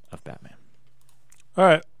vigilante of Batman. All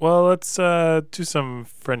right. Well, let's do some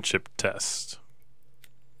friendship test.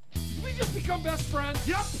 We just become best friends.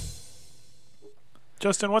 Yep.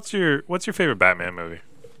 Justin, what's your favorite Batman movie?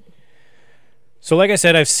 So like I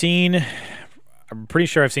said, I'm pretty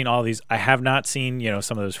sure I've seen all of these. I have not seen,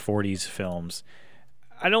 some of those 40s films.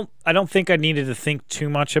 I don't think I needed to think too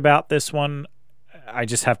much about this one. I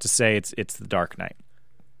just have to say it's The Dark Knight.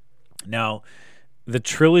 Now, the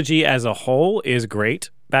trilogy as a whole is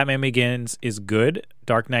great. Batman Begins is good.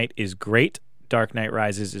 Dark Knight is great. Dark Knight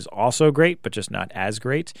Rises is also great, but just not as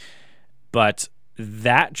great. But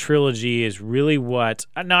that trilogy is really what...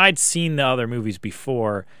 Now, I'd seen the other movies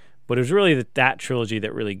before, but it was really that trilogy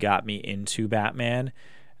that really got me into Batman.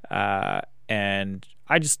 And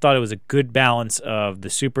I just thought it was a good balance of the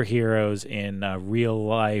superheroes in real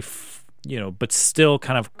life, but still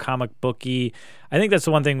kind of comic booky. I think that's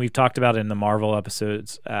the one thing we've talked about in the Marvel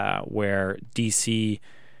episodes, where DC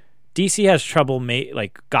has trouble.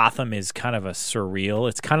 Like Gotham is kind of a surreal.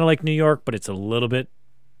 It's kind of like New York, but it's a little bit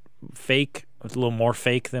fake. It's a little more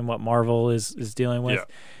fake than what Marvel is dealing with. Yeah.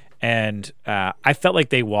 And I felt like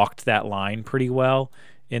they walked that line pretty well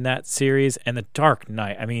in that series. And The Dark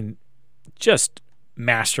Knight, I mean, just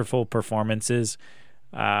masterful performances.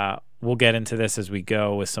 We'll get into this as we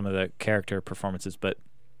go with some of the character performances, but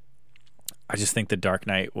I just think The Dark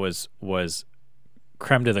Knight was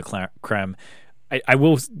creme de la creme. I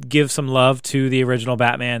will give some love to the original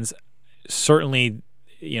Batmans. Certainly,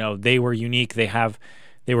 they were unique. They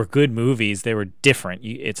were good movies. They were different.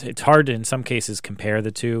 It's hard to, in some cases, compare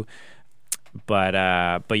the two. But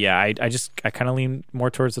yeah, I kind of lean more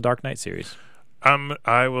towards the Dark Knight series.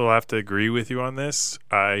 I will have to agree with you on this.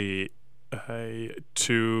 I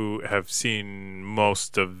too have seen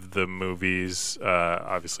most of the movies.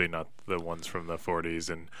 Obviously not the ones from the 40s,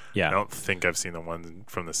 and I don't think I've seen the ones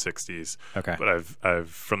from the 60s. Okay, but I've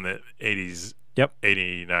from the 80s,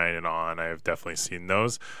 89 and on. I have definitely seen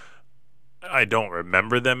those. I don't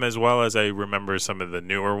remember them as well as I remember some of the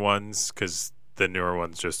newer ones, because the newer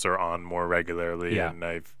ones just are on more regularly, and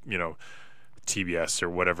I've TBS or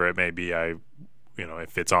whatever it may be.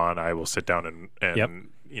 If it's on, I will sit down and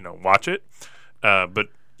watch it. But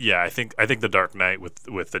yeah, I think The Dark Knight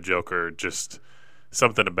with the Joker, just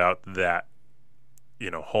something about that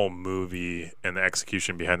whole movie and the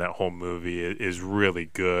execution behind that whole movie is really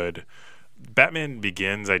good. Batman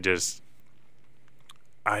Begins,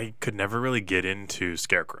 I could never really get into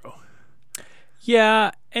Scarecrow.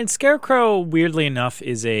 Yeah, and Scarecrow, weirdly enough,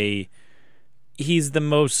 he's the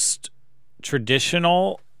most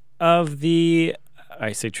traditional of the,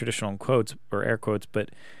 I say traditional in quotes or air quotes, but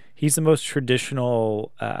he's the most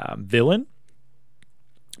traditional villain.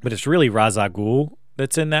 But it's really Ra's al Ghul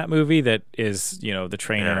that's in that movie that is, the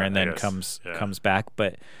trainer and then comes back.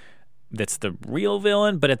 But that's the real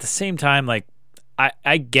villain. But at the same time, like,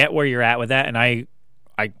 I get where you're at with that, and I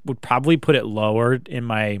would probably put it lower in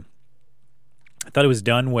my... I thought it was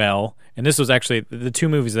done well. And this was actually... The two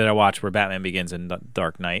movies that I watched were Batman Begins and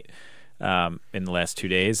Dark Knight in the last 2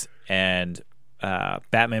 days. And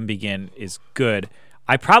Batman Begin is good.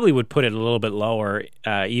 I probably would put it a little bit lower,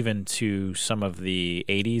 even to some of the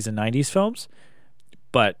 80s and 90s films.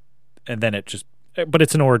 But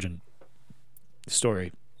it's an origin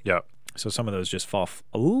story. Yeah. So some of those just fall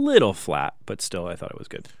a little flat, but still, I thought it was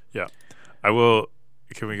good. Yeah. I will.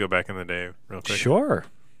 Can we go back in the day real quick? Sure.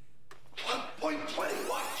 1.21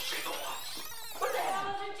 gigawatts. What the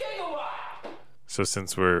hell is a gigawatt? So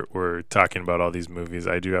since we're talking about all these movies,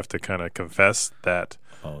 I do have to kind of confess that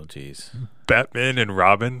Oh, geez. Batman and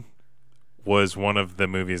Robin was one of the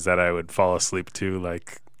movies that I would fall asleep to,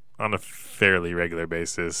 like, on a fairly regular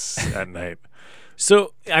basis at night.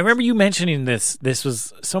 So I remember you mentioning this. This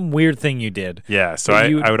was some weird thing you did. Yeah, so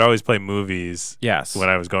But I would always play movies Yes. when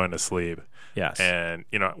I was going to sleep. Yes. And,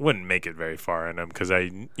 I wouldn't make it very far in them because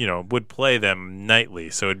I, would play them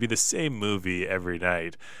nightly. So it'd be the same movie every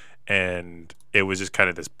night. And it was just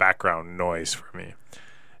kind of this background noise for me.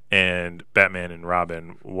 And Batman and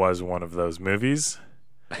Robin was one of those movies.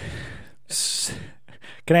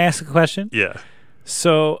 Can I ask a question? Yeah.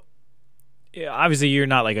 So, obviously, you're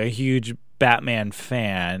not like a huge Batman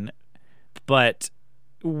fan, but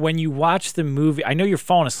when you watch the movie, I know you're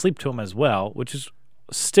falling asleep to them as well, which is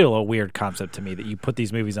still a weird concept to me that you put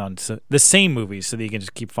these movies on, the same movies, so that you can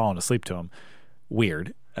just keep falling asleep to them.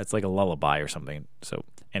 Weird. That's like a lullaby or something. So,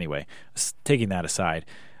 anyway, taking that aside,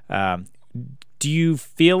 do you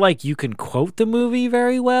feel like you can quote the movie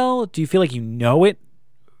very well? Do you feel like you know it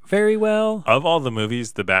very well? Of all the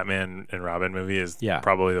movies, the Batman and Robin movie is Yeah.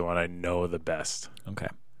 probably the one I know the best. Okay.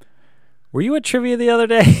 Were you at trivia the other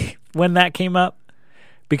day when that came up?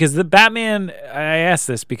 Because the Batman, I asked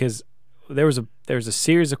this because there was a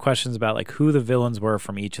series of questions about like who the villains were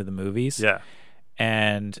from each of the movies. Yeah.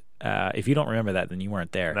 And if you don't remember that, then you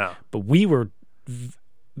weren't there. No. But we were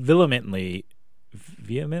vehemently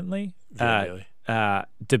Really.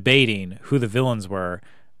 debating who the villains were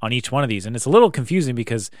on each one of these, and it's a little confusing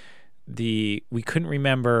because we couldn't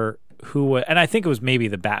remember who, and I think it was maybe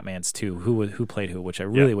the Batmans too, who played who, which I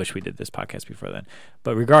really wish we did this podcast before then.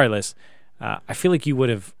 But regardless, I feel like you would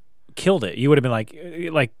have killed it. You would have been like,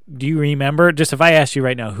 do you remember? Just if I asked you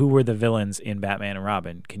right now, who were the villains in Batman and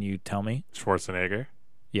Robin? Can you tell me? Schwarzenegger.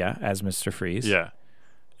 Yeah, as Mr. Freeze. Yeah.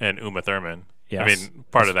 And Uma Thurman. Yes. I mean,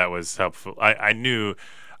 part of that was helpful. I knew.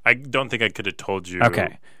 I don't think I could have told you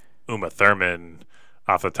Okay. Uma Thurman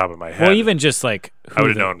off the top of my head. Well, even just like I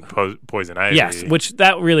would have known Poison Ivy. Yes, which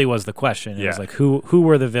that really was the question. It was like who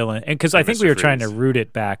were the villain? And because I think Mr. we were trying to Freeze. root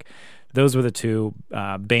it back. Those were the two.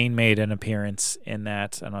 Bane made an appearance in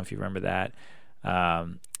that. I don't know if you remember that.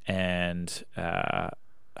 And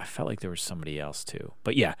I felt like there was somebody else too.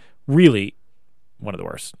 But yeah, really one of the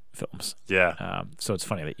worst films. Yeah. So it's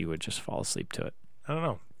funny that you would just fall asleep to it. I don't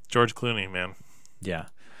know. George Clooney, man. Yeah.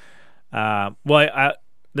 Well,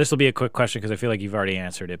 this will be a quick question because I feel like you've already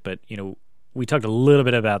answered it. But, we talked a little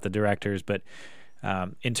bit about the directors. But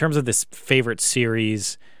in terms of this favorite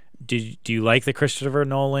series, do you like the Christopher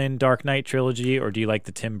Nolan Dark Knight trilogy, or do you like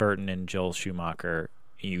the Tim Burton and Joel Schumacher?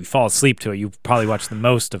 You fall asleep to it. You probably watch the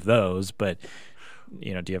most of those. But, do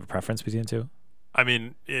you have a preference between the two? I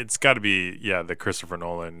mean, it's got to be the Christopher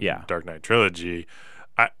Nolan Dark Knight trilogy.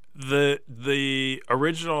 The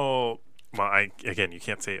original. Well, again, you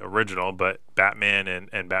can't say original, but Batman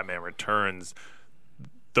and Batman Returns,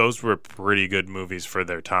 those were pretty good movies for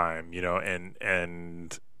their time,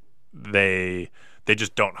 and they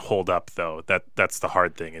just don't hold up though. That's the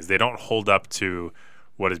hard thing, is they don't hold up to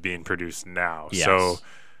what is being produced now. Yes. So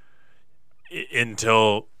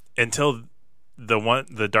until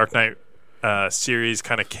the Dark Knight series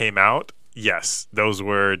kind of came out, yes, those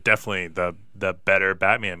were definitely the better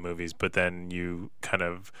Batman movies, but then you kind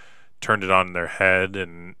of turned it on their head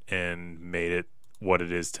and made it what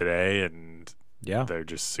it is today, and they're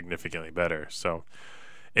just significantly better. So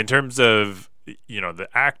in terms of the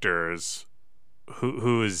actors,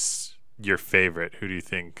 who is your favorite? Who do you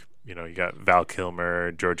think? You got Val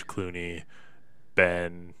Kilmer, George Clooney,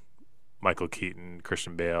 Ben, Michael Keaton,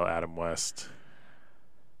 Christian Bale, Adam West.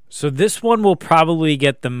 So this one will probably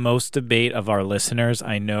get the most debate of our listeners.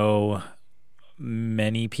 I know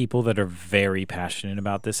many people that are very passionate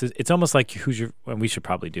about this. It's almost like and we should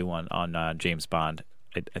probably do one on James Bond.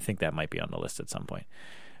 I think that might be on the list at some point.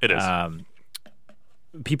 It is.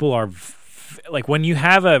 People are like, when you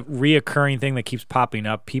have a reoccurring thing that keeps popping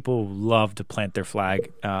up, people love to plant their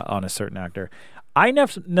flag on a certain actor. I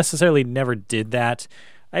necessarily never did that.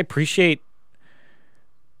 I appreciate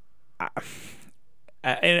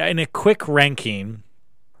in a quick ranking,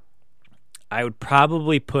 I would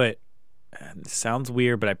probably put, it sounds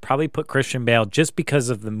weird, but I'd probably put Christian Bale just because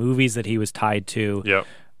of the movies that he was tied to. Yep.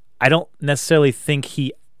 I don't necessarily think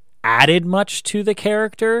he added much to the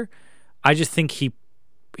character. I just think he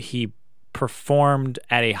he performed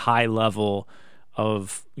at a high level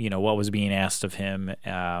of what was being asked of him.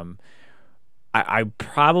 I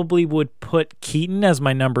probably would put Keaton as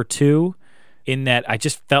my number 2, in that I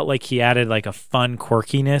just felt like he added like a fun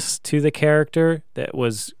quirkiness to the character that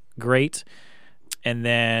was great. And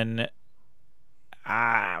then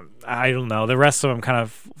I don't know, the rest of them kind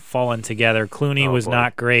of fallen together. Clooney was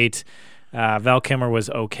not great. Val Kilmer was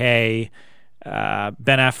okay. Ben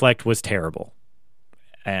Affleck was terrible.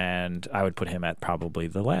 And I would put him at probably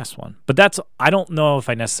the last one. But I don't know if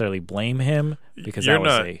I necessarily blame him, because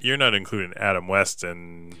you're not including Adam West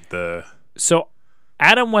in the. So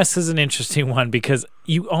Adam West is an interesting one, because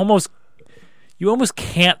you almost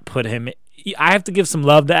can't put him. I have to give some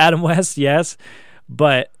love to Adam West, yes,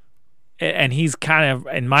 and he's kind of,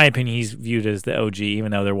 in my opinion, he's viewed as the OG,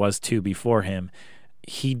 even though there was 2 before him.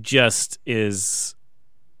 He just is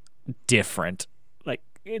different. Like,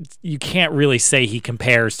 you can't really say he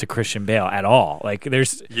compares to Christian Bale at all. Like,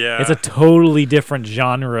 it's a totally different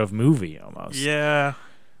genre of movie almost. Yeah,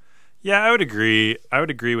 I would agree. I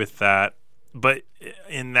would agree with that. But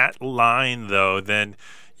in that line, though, then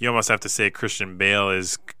you almost have to say Christian Bale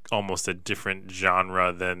is almost a different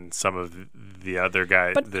genre than some of the other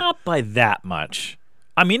guys. But not by that much.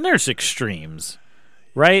 I mean, there's extremes,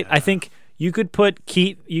 right? Yeah. I think you could put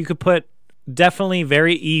definitely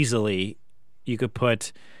very easily, you could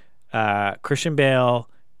put Christian Bale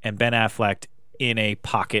and Ben Affleck in a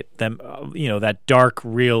pocket, that dark,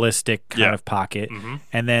 realistic kind of pocket. Mm-hmm.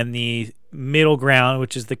 And then the middle ground,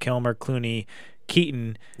 which is the Kilmer, Clooney,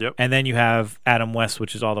 Keaton, and then you have Adam West,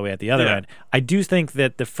 which is all the way at the other end. I do think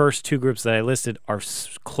that the first 2 groups that I listed are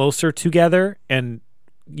closer together, and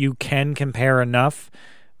you can compare enough.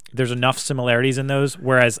 There's enough similarities in those,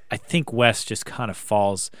 whereas I think West just kind of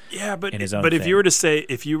falls in his own thing. If you were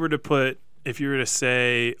to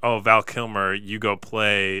say, oh, Val Kilmer, you go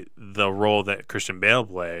play the role that Christian Bale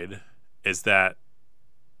played, is that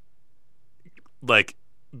like,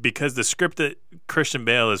 because the script that Christian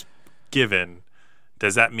Bale is given,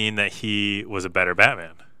 does that mean that he was a better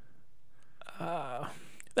Batman?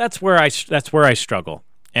 That's where I struggle,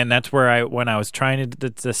 and that's where when I was trying to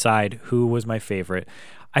decide who was my favorite,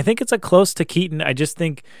 I think it's a close to Keaton. I just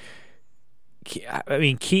think,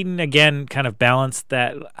 Keaton again kind of balanced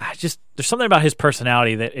that. There's something about his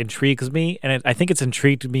personality that intrigues me, and I think it's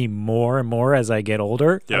intrigued me more and more as I get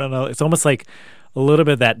older. Yep. I don't know. It's almost like a little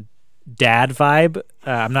bit of that dad vibe.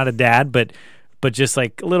 I'm not a dad, but just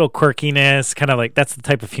like a little quirkiness, kind of like that's the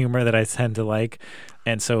type of humor that I tend to like.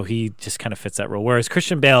 And so he just kind of fits that role. Whereas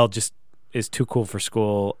Christian Bale just is too cool for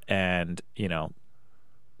school, and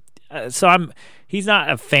so he's not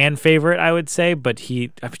a fan favorite, I would say, but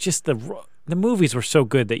the movies were so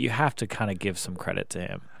good that you have to kind of give some credit to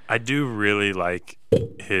him. I do really like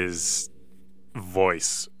his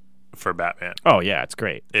voice for Batman. Oh yeah, it's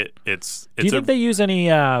great. It's do you think they use any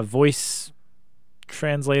voice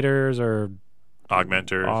translators or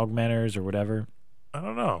augmenters or whatever? I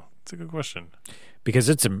don't know. It's a good question. Because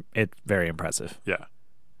it's very impressive. Yeah.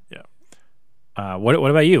 What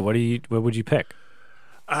about you? What would you pick?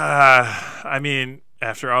 I mean,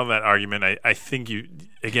 after all that argument, I think you're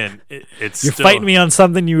still fighting me on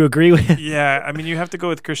something you agree with. Yeah, I mean, you have to go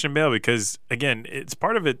with Christian Bale because, again, it's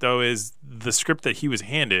part of it though is the script that he was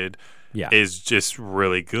handed is just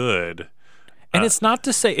really good. And it's not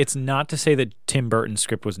to say that Tim Burton's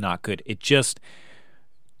script was not good. It just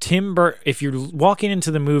if you're walking into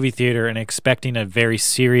the movie theater and expecting a very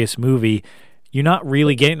serious movie, you're not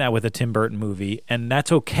really getting that with a Tim Burton movie, and that's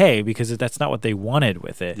okay because that's not what they wanted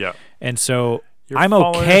with it. Yeah. And so I'm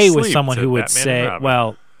okay with someone who would say,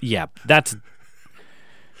 well, yeah, but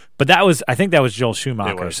I think that was Joel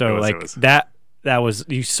Schumacher. That was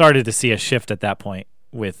you started to see a shift at that point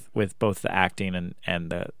with both the acting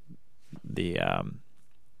and the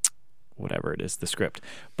whatever it is, the script.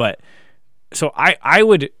 But so I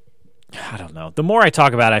don't know. The more I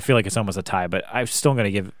talk about it, I feel like it's almost a tie, but I'm still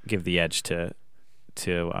going to give the edge to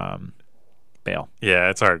Bale. Yeah,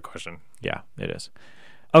 it's a hard question. Yeah, it is.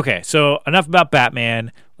 Okay, so enough about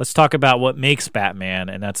Batman. Let's talk about what makes Batman,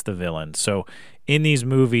 and that's the villain. So in these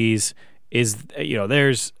movies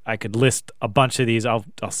I could list a bunch of these. I'll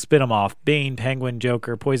spit them off. Bane, Penguin,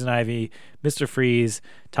 Joker, Poison Ivy, Mr. Freeze,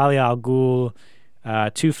 Talia al Ghul,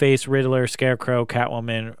 Two-Face, Riddler, Scarecrow,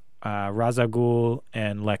 Catwoman, Ra's al Ghul,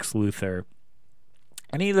 and Lex Luthor.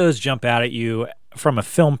 Any of those jump out at you from a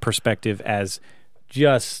film perspective as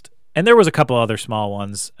just... And there was a couple other small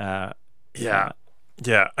ones. Yeah.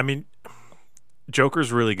 I mean,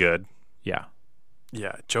 Joker's really good. Yeah,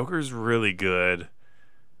 Joker's really good.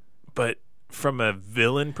 But from a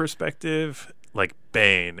villain perspective, like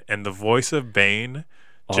Bane, and the voice of Bane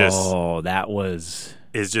that was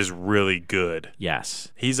is just really good.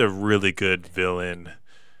 yes. He's a really good villain.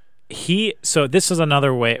 So this is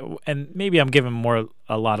another way, and maybe I'm giving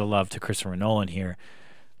a lot of love to Christopher Nolan here.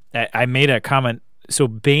 I made a comment. So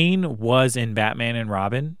Bane was in Batman and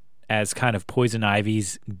Robin as kind of Poison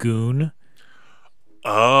Ivy's goon.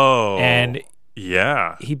 Oh. And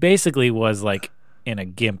yeah. he basically was like in a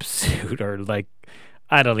gimp suit or like,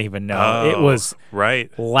 I don't even know. It was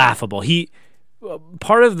right. laughable. He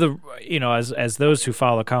part of the, as those who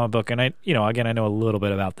follow the comic book, and again, I know a little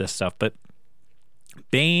bit about this stuff, but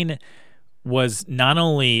Bane was not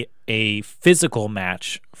only a physical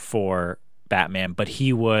match for Batman, but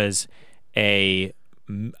he was an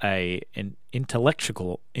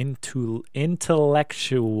intellectual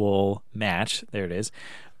match. There it is,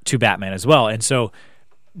 to Batman as well. And so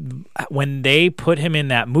when they put him in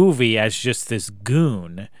that movie as just this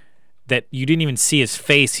goon that you didn't even see his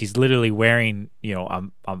face, he's literally wearing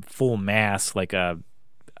a full mask, like I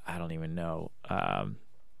don't even know,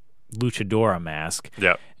 luchadora mask.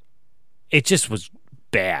 Yeah. It just was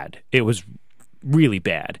bad. It was really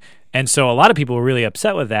bad. And so a lot of people were really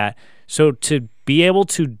upset with that. So to be able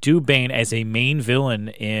to do Bane as a main villain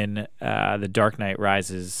in The Dark Knight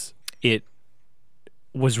Rises, it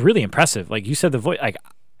was really impressive. Like you said, the voice, like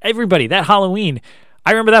everybody, that Halloween,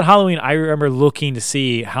 I remember looking to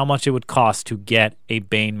see how much it would cost to get a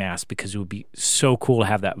Bane mask because it would be so cool to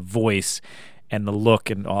have that voice and the look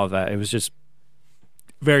and all of that. It was just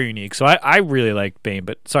very unique. So I really like Bane,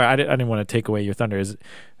 but sorry, I didn't want to take away your thunder.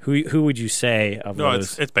 Who would you say of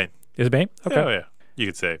those? No, it's Bane. Is it Bane? Okay. Yeah, yeah. You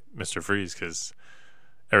could say Mr. Freeze because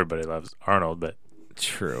everybody loves Arnold, but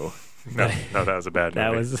true. No, that was a bad movie.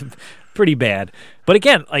 That was pretty bad. But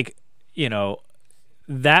again, like,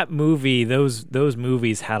 that movie, those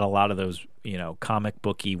movies had a lot of those, comic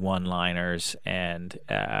booky one-liners and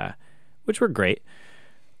which were great.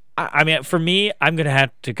 I mean, for me, I'm going to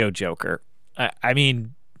have to go Joker. I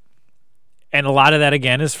mean, and a lot of that,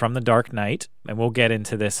 again, is from The Dark Knight, and we'll get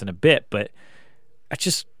into this in a bit, but I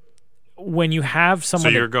just, when you have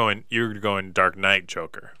someone... So you're going Dark Knight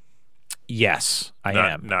Joker? Yes, I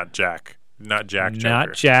am. Not Jack. Not Jack Joker.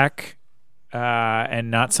 Not Jack,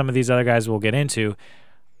 and not some of these other guys we'll get into.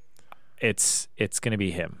 It's going to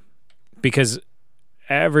be him. Because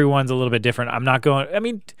everyone's a little bit different. I'm not going... I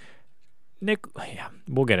mean, Nick... Yeah,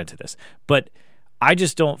 we'll get into this. But I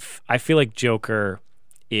just don't... I feel like Joker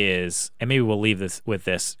is... And maybe we'll leave this with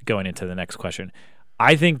this going into the next question.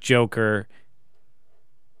 I think Joker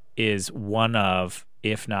is one of,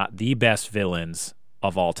 if not the best villains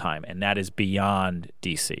of all time, and that is beyond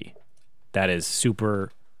DC. That is superhero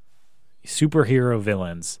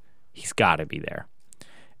villains. He's got to be there.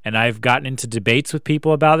 And I've gotten into debates with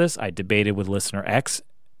people about this. I debated with Listener X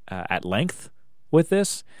at length with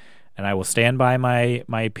this, and I will stand by my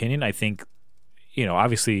opinion. I think,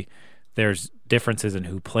 obviously there's differences in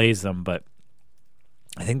who plays them, but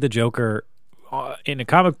I think the Joker in the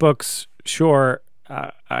comic books, sure,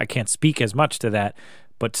 I can't speak as much to that,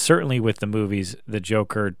 but certainly with the movies, the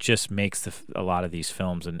Joker just makes a lot of these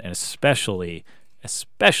films, and especially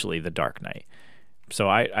The Dark Knight. So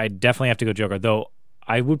I definitely have to go Joker, though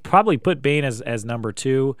I would probably put Bane as number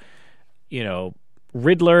 2.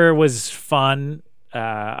 Riddler was fun.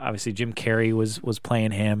 Obviously, Jim Carrey was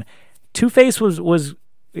playing him. Two-Face was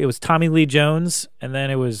Tommy Lee Jones, and then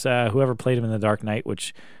it was whoever played him in The Dark Knight,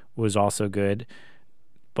 which was also good.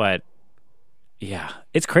 But yeah,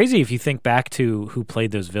 it's crazy if you think back to who played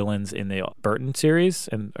those villains in the Burton series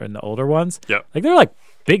and in the older ones. Yep. Like they're like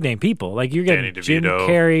big name people. Like you're getting Jim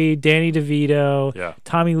Carrey, Danny DeVito,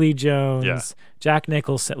 Tommy Lee Jones, Jack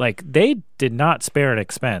Nicholson. Like they did not spare an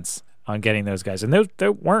expense on getting those guys, and they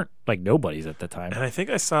weren't like nobodies at the time. And I think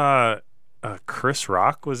I saw Chris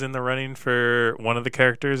Rock was in the running for one of the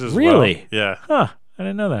characters as well. Really? Yeah. Huh. I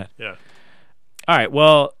didn't know that. Yeah. All right.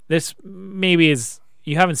 Well, this maybe is.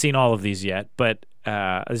 You haven't seen all of these yet, but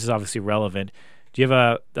this is obviously relevant. Do you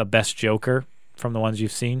have a best Joker from the ones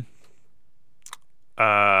you've seen?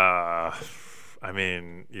 I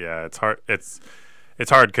mean, yeah, it's hard. It's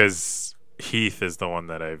hard because Heath is the one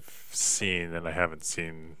that I've seen, and I haven't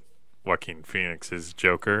seen Joaquin Phoenix's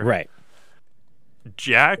Joker. Right.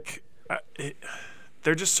 Jack,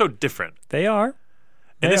 they're just so different. They are.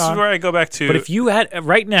 And this is where I go back to. But if you had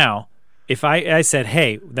right now, if I said,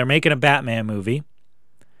 hey, they're making a Batman movie,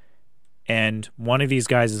 and one of these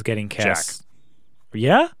guys is getting cast. Jack.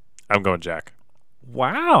 Yeah? I'm going Jack.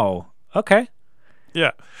 Wow. Okay.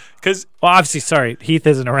 Yeah. Because well, obviously, sorry, Heath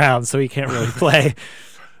isn't around, so he can't really play.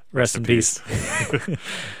 Rest in peace.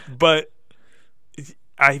 But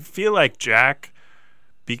I feel like Jack,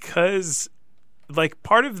 because like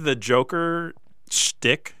part of the Joker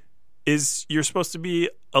shtick is you're supposed to be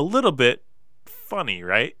a little bit funny,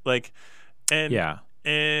 right? Like, and Yeah.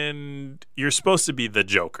 and you're supposed to be the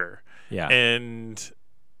Joker. Yeah. And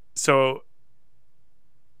so,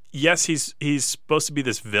 yes, he's supposed to be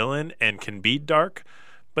this villain and can be dark,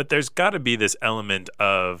 but there's got to be this element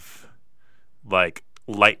of like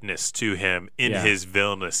lightness to him in Yeah. his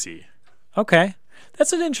villainacy. Okay.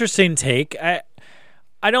 That's an interesting take.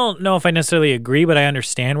 I don't know if I necessarily agree, but I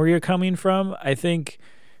understand where you're coming from. I think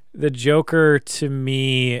the Joker, to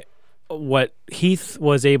me, what Heath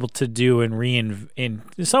was able to do and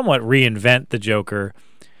somewhat reinvent the Joker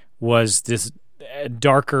was this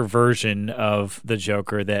darker version of the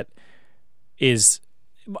Joker that is,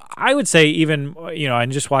 I would say, even,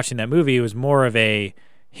 and just watching that movie, it was more of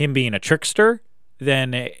him being a trickster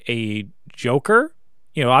than a Joker.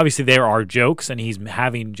 Obviously there are jokes and he's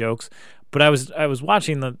having jokes, but I was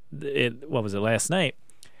watching what was it, last night,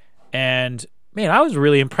 and man, I was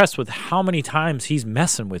really impressed with how many times he's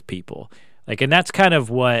messing with people. Like, and that's kind of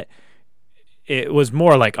what it was,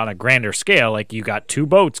 more like on a grander scale. Like, you got two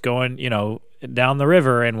boats going, down the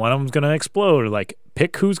river, and one of them's going to explode. Like,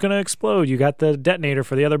 pick who's going to explode. You got the detonator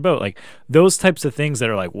for the other boat. Like, those types of things that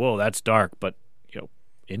are like, whoa, that's dark, but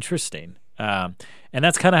interesting. And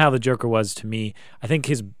that's kind of how the Joker was to me. I think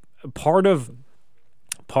his part of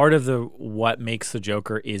the what makes the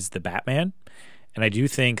Joker is the Batman, and I do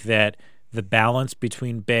think that the balance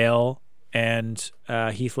between Bale and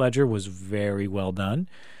Heath Ledger was very well done.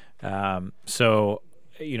 So,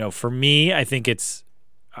 for me, I think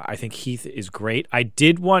Heath is great. I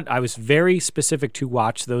was very specific to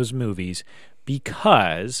watch those movies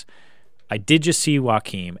because I did just see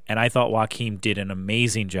Joaquin, and I thought Joaquin did an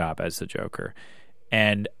amazing job as the Joker.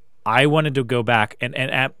 And I wanted to go back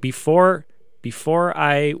before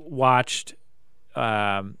I watched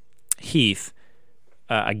Heath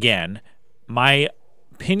again, my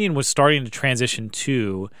opinion was starting to transition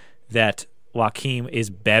to that Joaquin is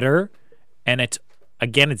better, and it's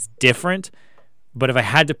different. But if I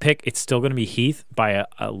had to pick, it's still going to be Heath by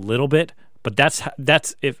a little bit. But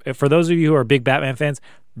that's if for those of you who are big Batman fans,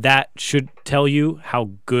 that should tell you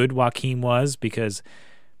how good Joaquin was, because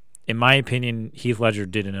in my opinion, Heath Ledger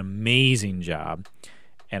did an amazing job.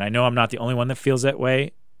 And I know I'm not the only one that feels that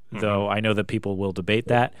way, though I know that people will debate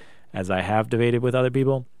that, as I have debated with other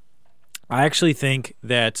people. I actually think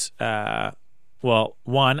that, I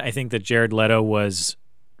think that Jared Leto was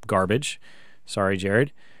garbage. Sorry,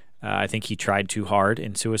 Jared. I think he tried too hard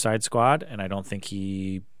in Suicide Squad, and I don't think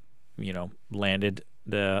he, landed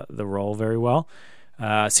the role very well.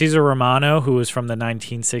 Cesar Romano, who was from the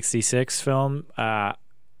 1966 film,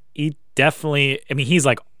 he definitely, he's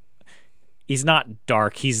not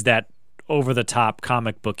dark. He's that over-the-top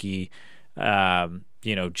comic booky,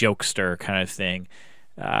 jokester kind of thing.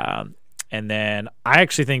 And then I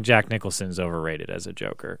actually think Jack Nicholson's overrated as a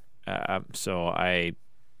Joker. So I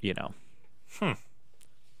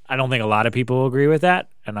don't think a lot of people agree with that,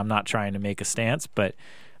 and I'm not trying to make a stance, but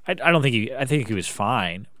I think he was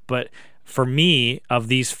fine. But for me, of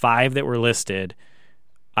these five that were listed,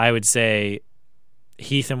 I would say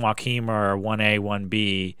Heath and Joaquin are 1A,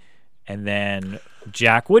 1B, and then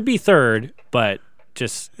Jack would be third, but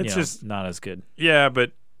just not as good. Yeah,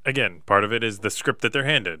 but again, part of it is the script that they're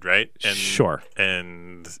handed, right? And, sure.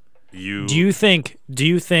 And you Do you think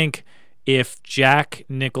if Jack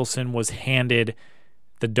Nicholson was handed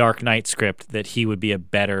the Dark Knight script that he would be a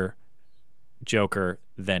better Joker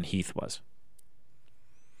than Heath was?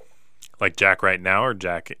 Like Jack right now, or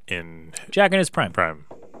Jack in his prime? Prime.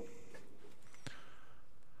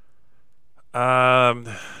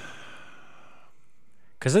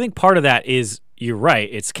 Because I think part of that is, you're right,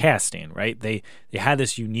 it's casting, right? They had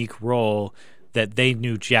this unique role that they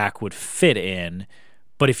knew Jack would fit in,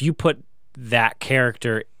 but if you put that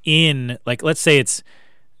character in, like, let's say it's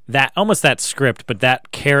that almost that script, but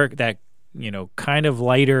that character, that kind of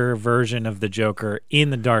lighter version of the Joker in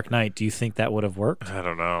the Dark Knight, do you think that would have worked? I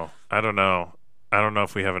don't know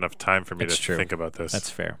if we have enough time for me to think about this. That's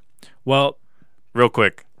fair. Well, real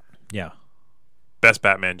quick, yeah. Best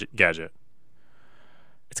Batman gadget.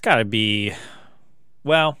 It's got to be,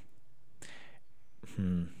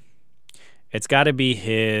 it's got to be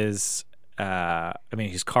his.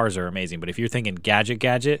 His cars are amazing, but if you're thinking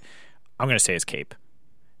gadget, I'm going to say his cape.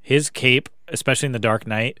 His cape, especially in the Dark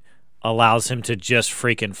Knight, allows him to just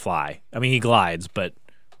freaking fly. I mean, he glides, but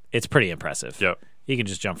it's pretty impressive. Yep. He can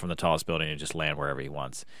just jump from the tallest building and just land wherever he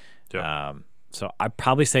wants. Yep. So I'd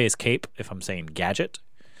probably say his cape if I'm saying gadget,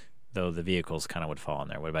 though the vehicles kind of would fall in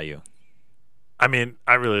there. What about you? I mean,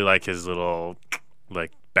 I really like his little,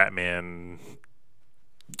 like, Batman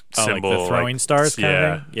symbol. Like the throwing stars kind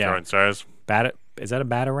of thing? Yeah, throwing stars. Is that a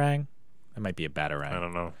Batarang? That might be a Batarang. I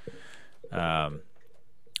don't know.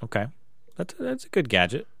 Okay, that's a good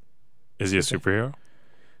gadget. Is he a superhero?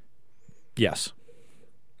 Yes,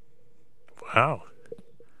 Wow.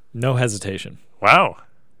 no hesitation. Wow.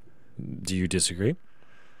 Do you disagree?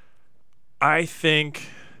 I think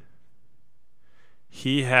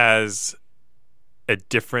he has a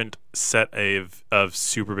different set of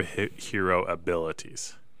superhero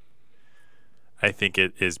abilities. I think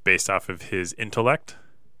it is based off of his intellect,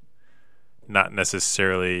 not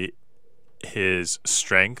necessarily his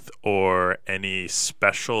strength or any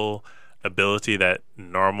special ability that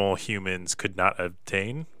normal humans could not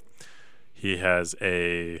obtain. He has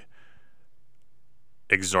a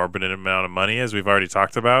exorbitant amount of money, as we've already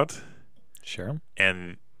talked about. Sure.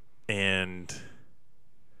 And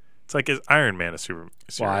it's like, is Iron Man a superhero?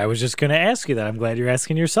 Well, I was just going to ask you that. I'm glad you're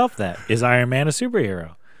asking yourself that. Is Iron Man a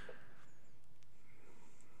superhero?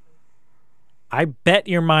 I bet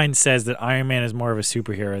your mind says that Iron Man is more of a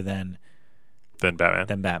superhero than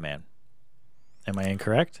Batman. Batman. Am I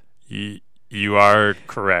incorrect? You are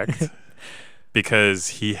correct because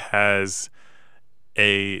he has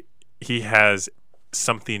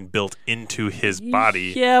something built into his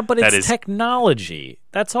body. Yeah, but that it's is technology.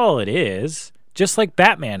 That's all it is. Just like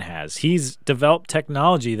Batman has. He's developed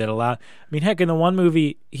technology that allow. I mean, heck, in the one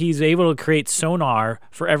movie, he's able to create sonar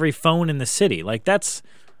for every phone in the city. Like that's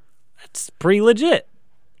pretty legit.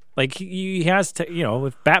 Like he has to,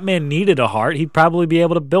 if Batman needed a heart, he'd probably be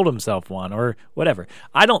able to build himself one or whatever.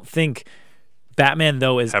 I don't think Batman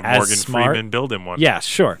though is have as Morgan smart. Freeman build him one. Yeah,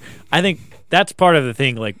 sure. I think that's part of the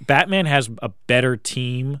thing. Like Batman has a better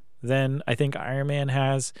team than I think Iron Man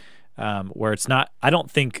has, where it's not. I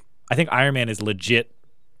think Iron Man is legit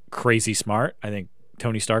crazy smart. I think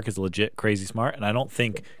Tony Stark is legit crazy smart, and I don't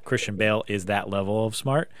think Christian Bale is that level of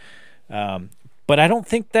smart. But I don't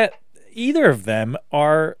think that either of them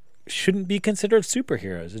shouldn't be considered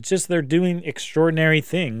superheroes. It's just they're doing extraordinary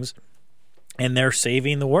things, and they're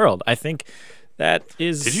saving the world. I think that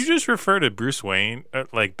is. Did you just refer to Bruce Wayne,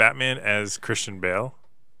 like Batman, as Christian Bale?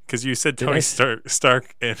 Because you said Tony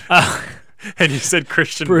Stark and and you said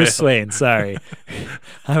Christian Bruce Bale. Wayne? Sorry,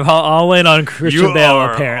 I'm all in on Christian You Bale.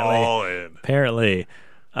 are Apparently, all in. apparently,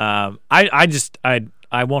 I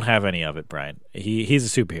won't have any of it, Brian.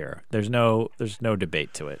 He's a superhero. There's no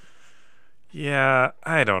debate to it. Yeah,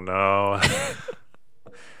 I don't know.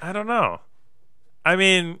 I don't know. I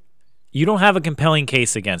mean, You don't have a compelling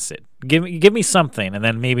case against it. Give me something, and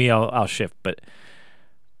then maybe I'll shift. But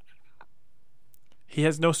he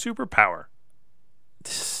has no superpower.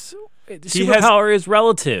 superpower is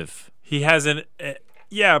relative. He has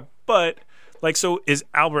but like, so is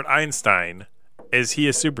Albert Einstein? Is he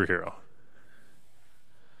a superhero?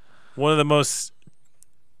 One of the most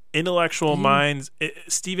intellectual minds,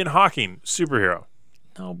 Stephen Hawking, superhero.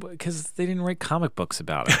 No, because they didn't write comic books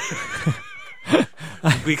about it.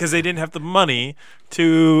 Because they didn't have the money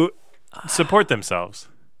to support themselves.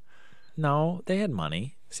 No, they had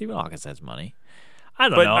money. Stephen Hawking has money. I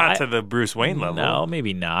don't But know. not to the Bruce Wayne level. No,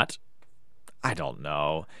 maybe not. I don't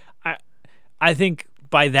know. I think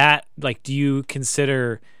by that, like, do you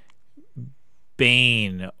consider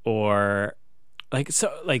Bane or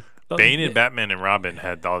Bane and Batman and Robin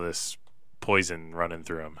had all this poison running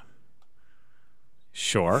through them.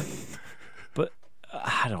 Sure. But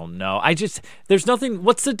I don't know. There's nothing.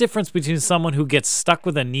 What's the difference between someone who gets stuck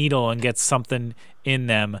with a needle and gets something in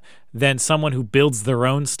them than someone who builds their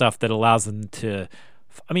own stuff that allows them to,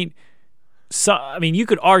 you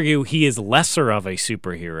could argue he is lesser of a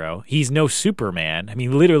superhero. He's no Superman. I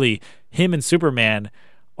mean, literally, him and Superman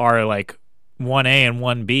are like 1A and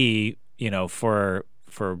 1B, for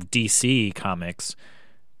DC comics,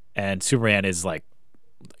 and Superman is like,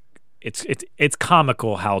 it's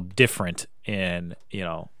comical how different in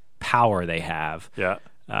power they have. Yeah.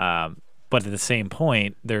 But at the same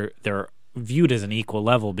point, they're viewed as an equal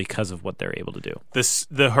level because of what they're able to do.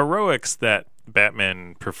 The heroics that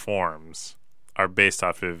Batman performs are based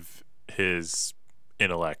off of his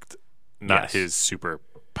intellect, not Yes. his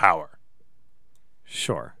superpower.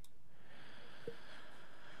 Sure.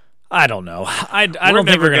 I don't know. I don't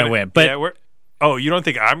think we're going to win. But you don't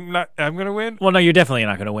think I'm going to win? well, no, you're definitely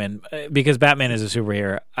not going to win because Batman is a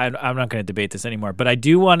superhero. I'm not going to debate this anymore. But I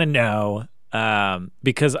do want to know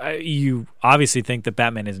because you obviously think that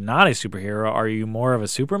Batman is not a superhero. Are you more of a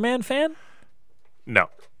Superman fan? No.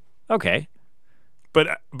 Okay. But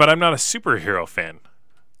I'm not a superhero fan.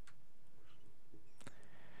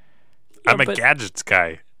 Yeah, I'm a but gadgets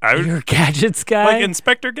guy. You're a gadgets guy? Like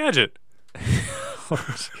Inspector Gadget.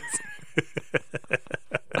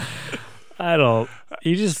 I don't.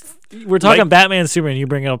 We're talking Like- Batman, Superman. You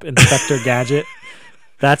bring up Inspector Gadget.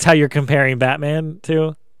 That's how you're comparing Batman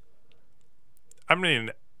to. I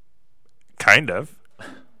mean, kind of.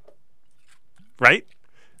 Right?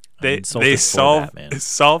 They insulted for solve Batman.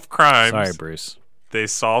 solve crimes. Sorry, Bruce. They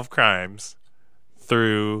solve crimes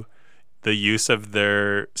through the use of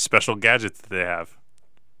their special gadgets that they have.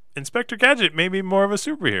 Inspector Gadget may be more of a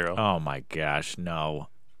superhero. Oh my gosh, no.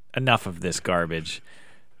 Enough of this garbage.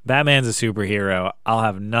 Batman's a superhero. I'll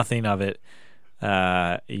have nothing of it.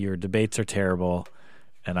 Your debates are terrible,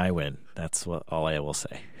 and I win. That's all I will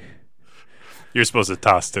say. You're supposed to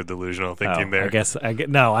toss to delusional thinking there. I guess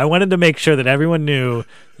no. I wanted to make sure that everyone knew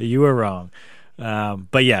that you were wrong.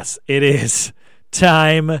 But yes, it is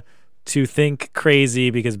time to think crazy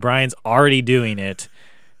because Brian's already doing it.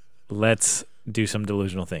 Let's do some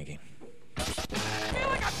delusional thinking. I feel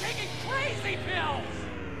like I'm taking crazy pills.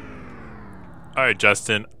 All right,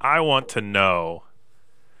 Justin, I want to know.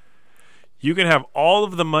 You can have all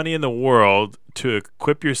of the money in the world to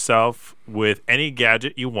equip yourself with any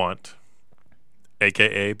gadget you want,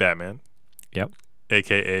 a.k.a. Batman, Yep.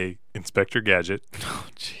 a.k.a. Inspector Gadget, Oh,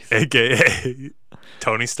 jeez. a.k.a.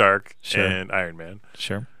 Tony Stark Sure. and Iron Man.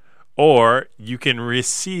 Sure. Or you can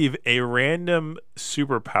receive a random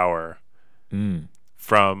superpower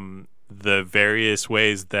from the various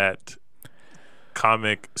ways that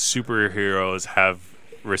comic superheroes have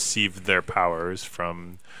received their powers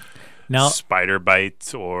from Now, spider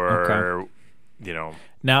bites or,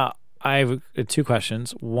 now I have two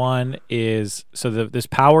questions. One is this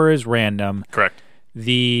power is random. correct.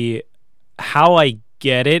 How I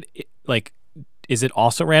get it, like, is it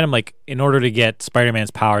also random? Like, in order to get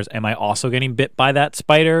Spider-Man's powers, am I also getting bit by that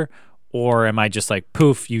spider, or am I just like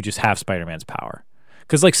poof? You just have Spider-Man's power?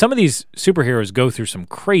 Because like some of these superheroes go through some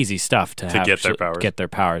crazy stuff to get their powers. Get their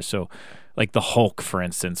powers. So, like the Hulk, for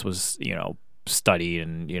instance, was studied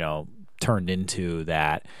and turned into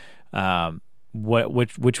that.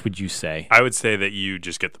 Which would you say? I would say that you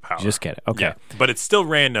just get the power. You just get it. Okay. Yeah. But it's still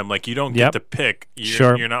random. Like, you don't get Yep. to pick.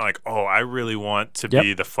 Sure. You're not like, oh, I really want to Yep.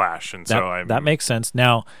 be the Flash. And That makes sense.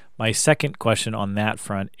 Now, my second question on that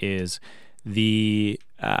front is the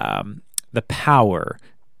power.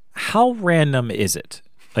 How random is it?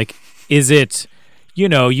 Like, is it,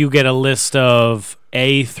 you get a list of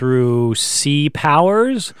A through C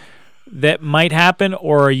powers that might happen,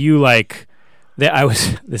 or are you like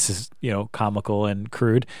that? This is comical and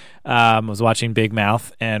crude. I was watching Big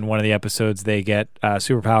Mouth, and one of the episodes they get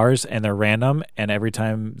superpowers, and they're random. And every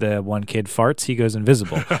time the one kid farts, he goes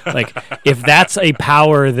invisible. Like, if that's a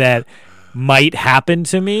power that might happen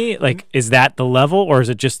to me, like, is that the level, or is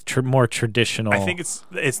it just more traditional? I think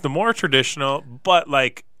it's the more traditional, but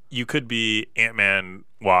like you could be Ant-Man,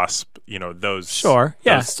 Wasp, those. Sure.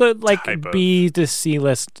 Yeah. those So like type of B to C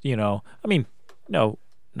list, I mean, no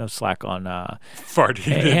slack on farting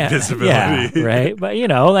yeah, invisibility. yeah, right? But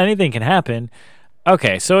anything can happen.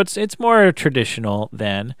 Okay, so it's more traditional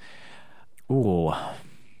then. Ooh.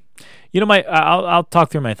 I'll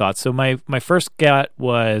talk through my thoughts. So my first gut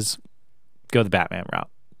was go the Batman route.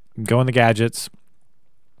 Go in the gadgets.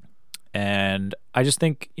 And I just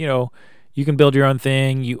think, you can build your own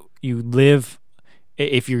thing. You live,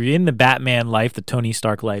 if you're in the Batman life, the Tony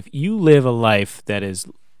Stark life, you live a life that is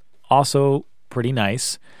also pretty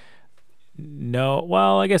nice.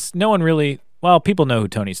 I guess no one really, people know who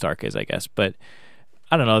Tony Stark is, I guess, but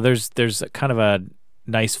I don't know. There's kind of a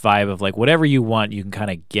nice vibe of like whatever you want, you can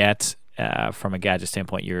kind of get from a gadget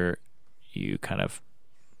standpoint. You kind of,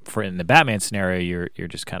 for in the Batman scenario, you're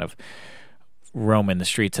just kind of roaming the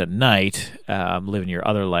streets at night, living your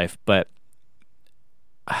other life. But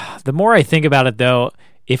the more I think about it, though,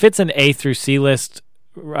 if it's an A through C list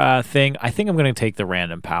thing, I think I'm going to take the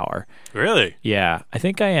random power. Really? Yeah, I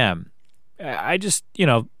think I am. I just,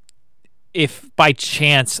 if by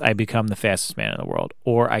chance I become the fastest man in the world,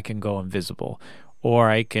 or I can go invisible, or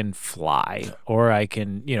I can fly, or I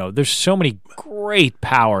can, there's so many great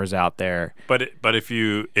powers out there. But if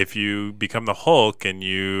you become the Hulk and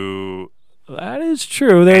you That is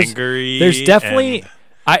true. There's definitely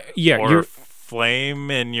or you're flame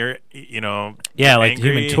and you're like the angry.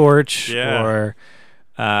 Human Torch Yeah. or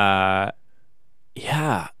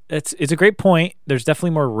it's a great point. There's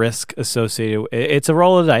definitely more risk associated. It's a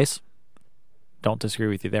roll of the dice. Don't disagree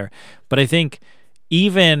with you there, but I think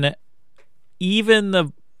even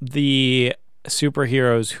the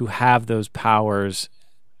superheroes who have those powers,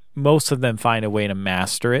 most of them find a way to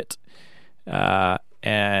master it,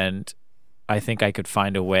 and I think I could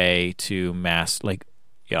find a way to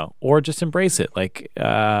or just embrace it, like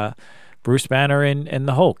Bruce Banner and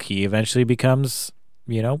the Hulk. He eventually becomes,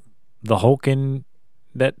 the Hulk in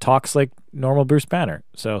that talks like normal Bruce Banner.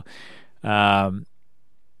 So, And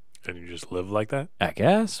you just live like that? I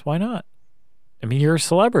guess why not? I mean, you're a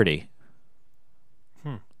celebrity.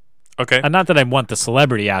 Okay. And not that I want the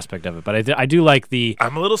celebrity aspect of it, but I do like the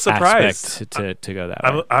I'm a little surprised aspect to go that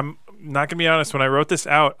way. I'm not gonna be honest. When I wrote this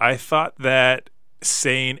out, I thought that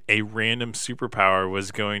saying a random superpower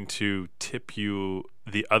was going to tip you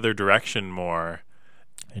the other direction more.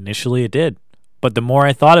 Initially, it did, but the more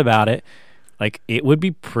I thought about it, like it would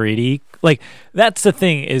be pretty. Like that's the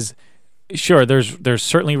thing is, sure, there's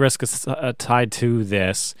certainly risk tied to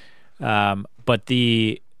this, but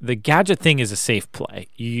the gadget thing is a safe play.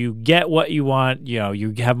 You get what you want. You know,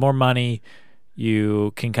 you have more money.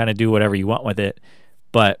 You can kind of do whatever you want with it,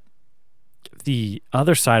 but the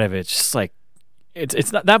other side of it's just like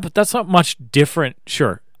it's not that, but that's not much different.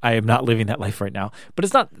 Sure, I am not living that life right now, but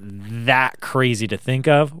it's not that crazy to think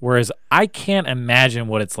of. Whereas I can't imagine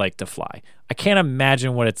what it's like to fly. I can't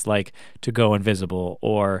imagine what it's like to go invisible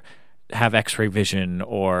or have X-ray vision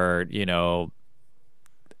or, you know,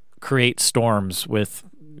 create storms with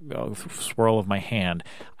a swirl of my hand.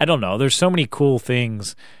 I don't know. There's so many cool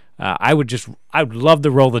things. I would love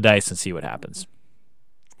to roll the dice and see what happens.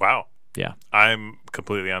 Wow. Yeah. I'm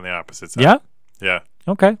completely on the opposite side. Yeah? Yeah.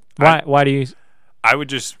 Okay. Why do you... I would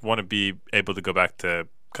just want to be able to go back to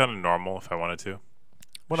kind of normal if I wanted to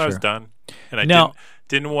when I was Sure. done. And I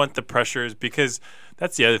didn't want the pressures, because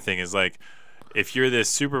that's the other thing is like if you're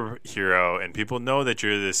this superhero and people know that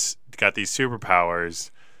you're got these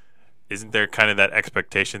superpowers, isn't there kind of that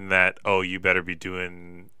expectation that, oh, you better be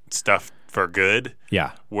doing stuff for good?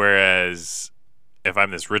 Yeah. Whereas if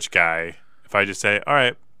I'm this rich guy, if I just say, all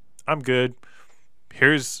right, I'm good.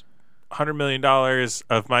 Here's $100 million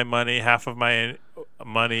of my money, half of my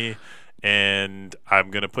money, and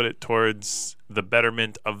I'm going to put it towards the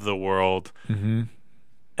betterment of the world. Mm-hmm.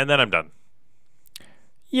 And then I'm done.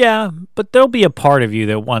 Yeah, but there'll be a part of you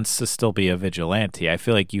that wants to still be a vigilante. I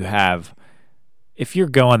feel like you have, if you're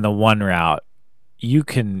going the one route, you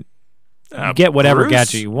can get whatever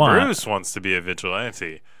gadget you want. Bruce wants to be a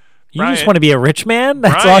vigilante. You just want to be a rich man?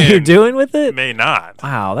 That's all you're doing with it? May not.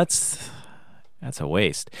 Wow, that's a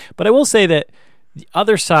waste. But I will say that the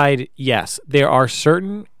other side, yes, there are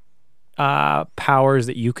certain powers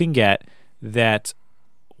that you can get that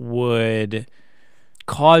would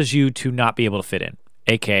cause you to not be able to fit in,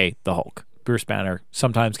 a.k.a. the Hulk. Bruce Banner,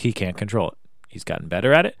 sometimes he can't control it. He's gotten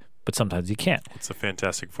better at it, but sometimes he can't. What's the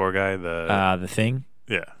Fantastic Four guy? The Thing?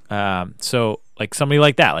 Yeah. So like somebody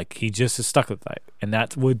like that, like he just is stuck with that, and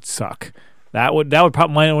that would suck. That would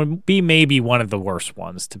probably be maybe one of the worst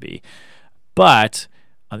ones to be. But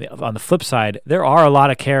on the flip side, there are a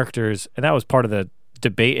lot of characters, and that was part of the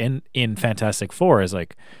debate in Fantastic Four. Is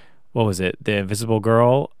like, what was it? The Invisible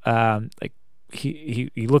Girl. Like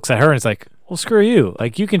he looks at her and it's like, well, screw you.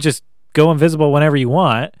 Like you can just go invisible whenever you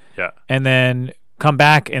want. Yeah. And then come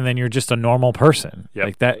back, and then you're just a normal person. Yep.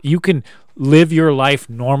 Like that, you can live your life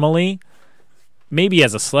normally, maybe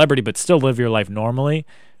as a celebrity, but still live your life normally.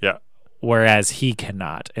 Yeah. Whereas he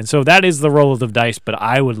cannot. And so that is the roll of the dice, but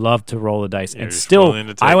I would love to roll the dice. You're and just still, willing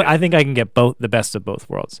to take it. I think I can get the best of both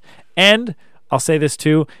worlds. And I'll say this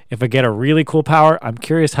too, if I get a really cool power, I'm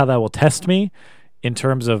curious how that will test me in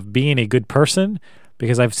terms of being a good person,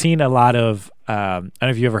 because I've seen a lot of, I don't know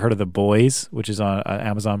if you ever heard of The Boys, which is on an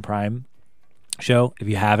Amazon Prime show. If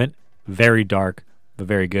you haven't, very dark, but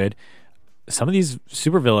very good. Some of these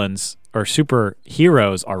supervillains or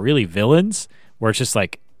superheroes are really villains, where it's just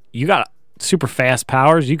like, you got super fast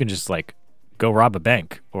powers, you can just like go rob a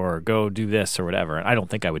bank or go do this or whatever. And I don't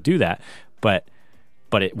think I would do that, but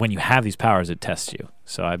when you have these powers, it tests you.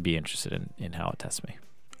 So I'd be interested in how it tests me.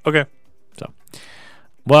 Okay. So,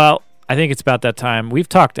 well, I think it's about that time. We've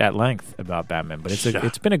talked at length about Batman, but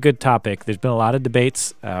it's been a good topic. There's been a lot of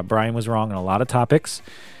debates. Brian was wrong on a lot of topics,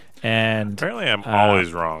 and Apparently I'm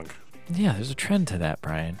always wrong. yeah, there's a trend to that,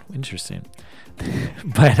 Brian. Interesting.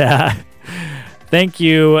 But thank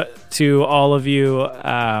you to all of you.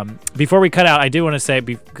 Before we cut out, I do want to say,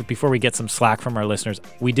 before we get some slack from our listeners,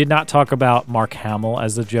 we did not talk about Mark Hamill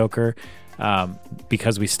as the Joker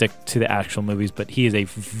because we stick to the actual movies, but he is a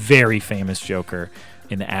very famous Joker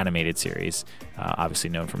in the animated series, obviously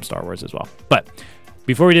known from Star Wars as well. But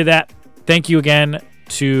before we did that, thank you again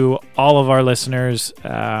to all of our listeners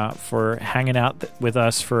for hanging out with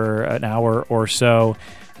us for an hour or so.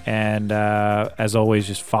 And as always,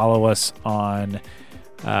 just follow us on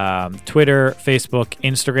Twitter, Facebook,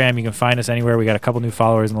 Instagram. You can find us anywhere. We got a couple new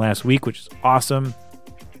followers in the last week, which is awesome.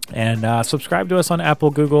 And subscribe to us on Apple,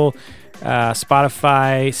 Google,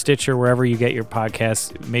 Spotify, Stitcher, wherever you get your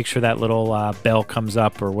podcasts. Make sure that little bell comes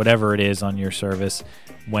up or whatever it is on your service.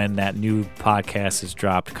 when that new podcast is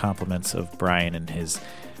dropped. Compliments of Brian and his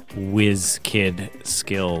whiz kid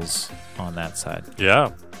skills on that side.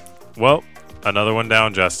 Yeah. Well, another one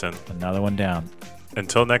down, Justin. Another one down.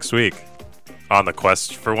 Until next week on the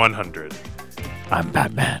Quest for 100. I'm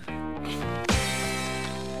Batman.